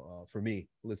helpful for me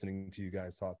listening to you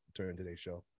guys talk during today's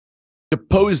show. To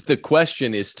pose the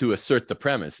question is to assert the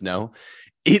premise. No,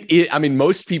 I mean,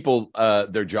 most people,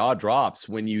 their jaw drops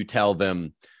when you tell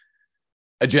them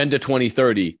Agenda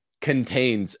 2030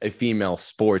 contains a female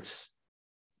sports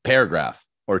paragraph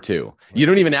or two. You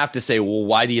don't even have to say, well,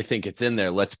 why do you think it's in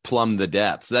there? Let's plumb the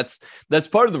depths. That's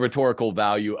part of the rhetorical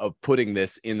value of putting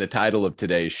this in the title of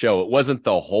today's show. It wasn't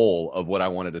the whole of what I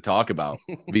wanted to talk about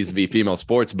vis-a-vis female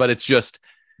sports, but it's just,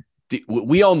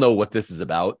 we all know what this is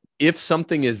about. If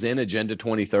something is in Agenda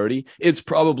 2030, it's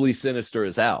probably sinister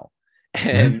as hell.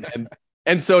 And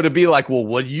so to be like, well,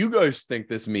 what do you guys think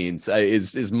this means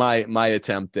is my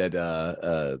attempt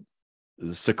at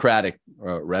Socratic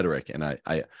rhetoric. And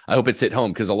I hope it's hit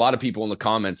home, because a lot of people in the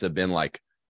comments have been like,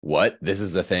 what, this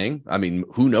is a thing? I mean,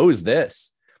 who knows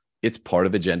this? It's part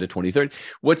of Agenda 2030.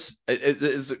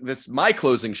 That's my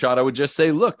closing shot. I would just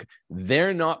say, look,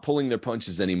 they're not pulling their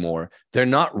punches anymore. They're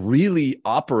not really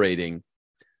operating,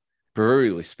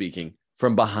 proverbially speaking,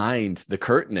 from behind the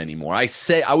curtain anymore. I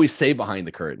always say behind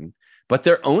the curtain, but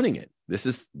they're owning it. This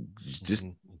is just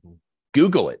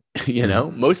Google it. You know,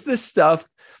 most of this stuff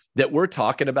that we're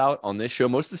talking about on this show,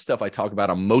 most of the stuff I talk about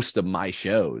on most of my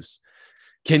shows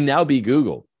can now be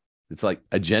Googled. It's like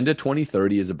Agenda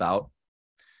 2030 is about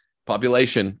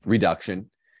population reduction,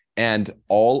 and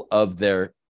all of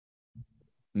their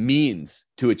means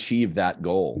to achieve that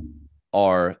goal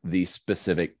are the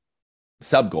specific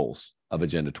sub goals of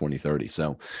Agenda 2030.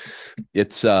 So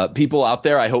it's people out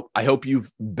there. I hope you've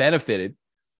benefited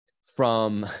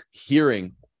from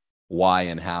hearing why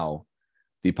and how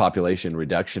the population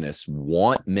reductionists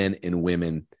want men and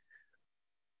women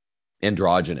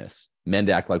androgynous, men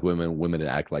to act like women, women to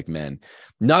act like men.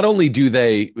 Not only do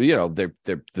they, you know, they're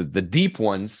the deep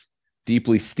ones,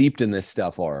 deeply steeped in this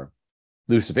stuff, are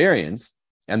Luciferians.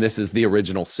 And this is the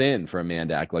original sin for a man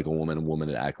to act like a woman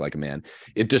to act like a man.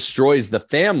 It destroys the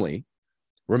family.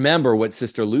 Remember what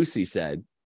Sister Lucy said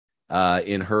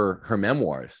in her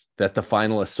memoirs, that the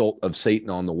final assault of Satan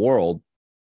on the world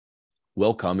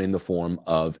will come in the form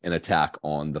of an attack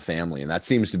on the family. And that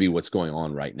seems to be what's going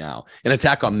on right now. An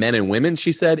attack on men and women,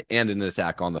 she said, and an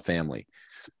attack on the family,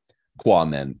 qua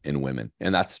men and women.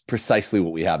 And that's precisely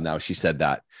what we have now. She said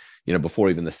that, you know, before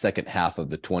even the second half of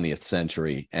the 20th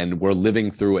century. And we're living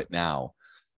through it now.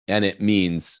 And it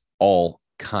means all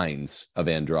kinds of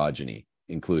androgyny,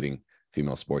 including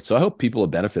female sports. So I hope people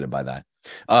have benefited by that.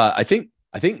 I think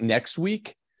next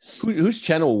week, whose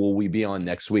channel will we be on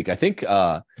next week? I think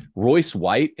Royce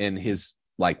White and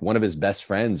one of his best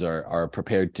friends are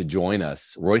prepared to join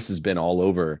us. Royce has been all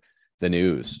over the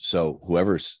news. So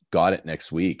whoever's got it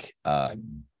next week,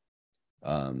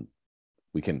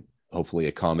 we can hopefully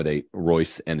accommodate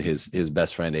Royce and his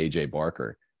best friend, AJ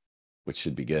Barker, which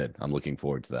should be good. I'm looking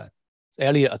forward to that. It's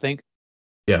Elliott, I think.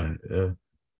 Yeah, I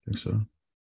think so.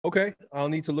 Okay, I'll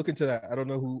need to look into that. I don't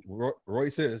know who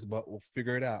Royce is, but we'll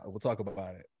figure it out. We'll talk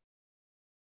about it.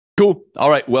 Cool.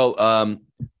 All right. Well,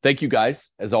 thank you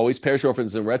guys. As always, Parish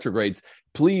Orphans and Retrogrades,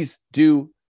 please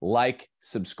do like,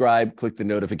 subscribe, click the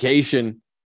notification.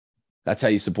 That's how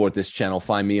you support this channel.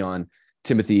 Find me on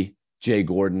Timothy J.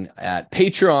 Gordon at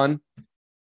Patreon.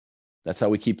 That's how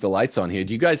we keep the lights on here.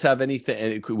 Do you guys have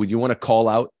anything? Would you want to call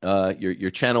out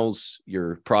your channels,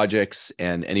 your projects,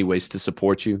 and any ways to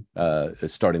support you?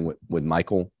 Starting with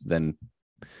Michael, then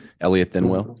Elliott, then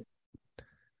Will.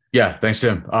 Yeah, thanks,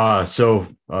 Tim. So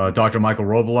Dr. Michael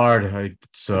Robillard,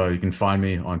 you can find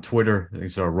me on Twitter.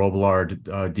 It's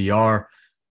Robillard DR.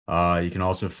 You can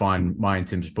also find my and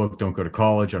Tim's book, Don't Go to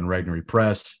College, on Regnery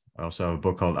Press. I also have a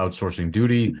book called Outsourcing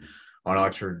Duty on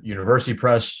Oxford University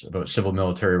Press about civil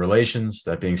military relations.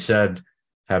 That being said,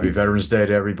 happy Veterans Day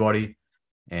to everybody.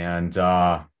 And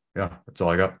yeah, that's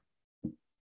all I got.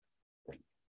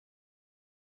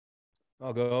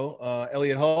 I'll go.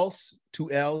 Elliott Hulse,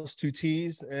 2 L's, 2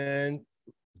 T's, and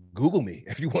Google me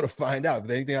if you want to find out.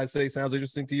 If anything I say sounds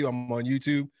interesting to you, I'm on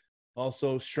YouTube.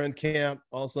 Also, Strength Camp,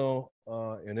 also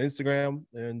on Instagram.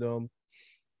 And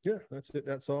yeah, that's it.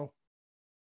 That's all.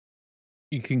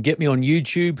 You can get me on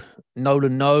YouTube,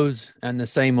 Nolan Knows, and the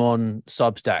same on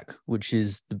Substack, which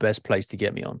is the best place to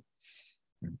get me on.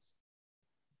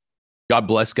 God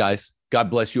bless, guys. God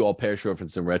bless you all, Parish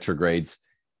Orphans and Retrogrades.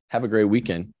 Have a great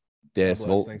weekend. Thanks,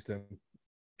 Tim.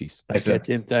 Peace. Thanks,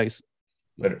 Tim. Thanks.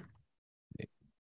 Later.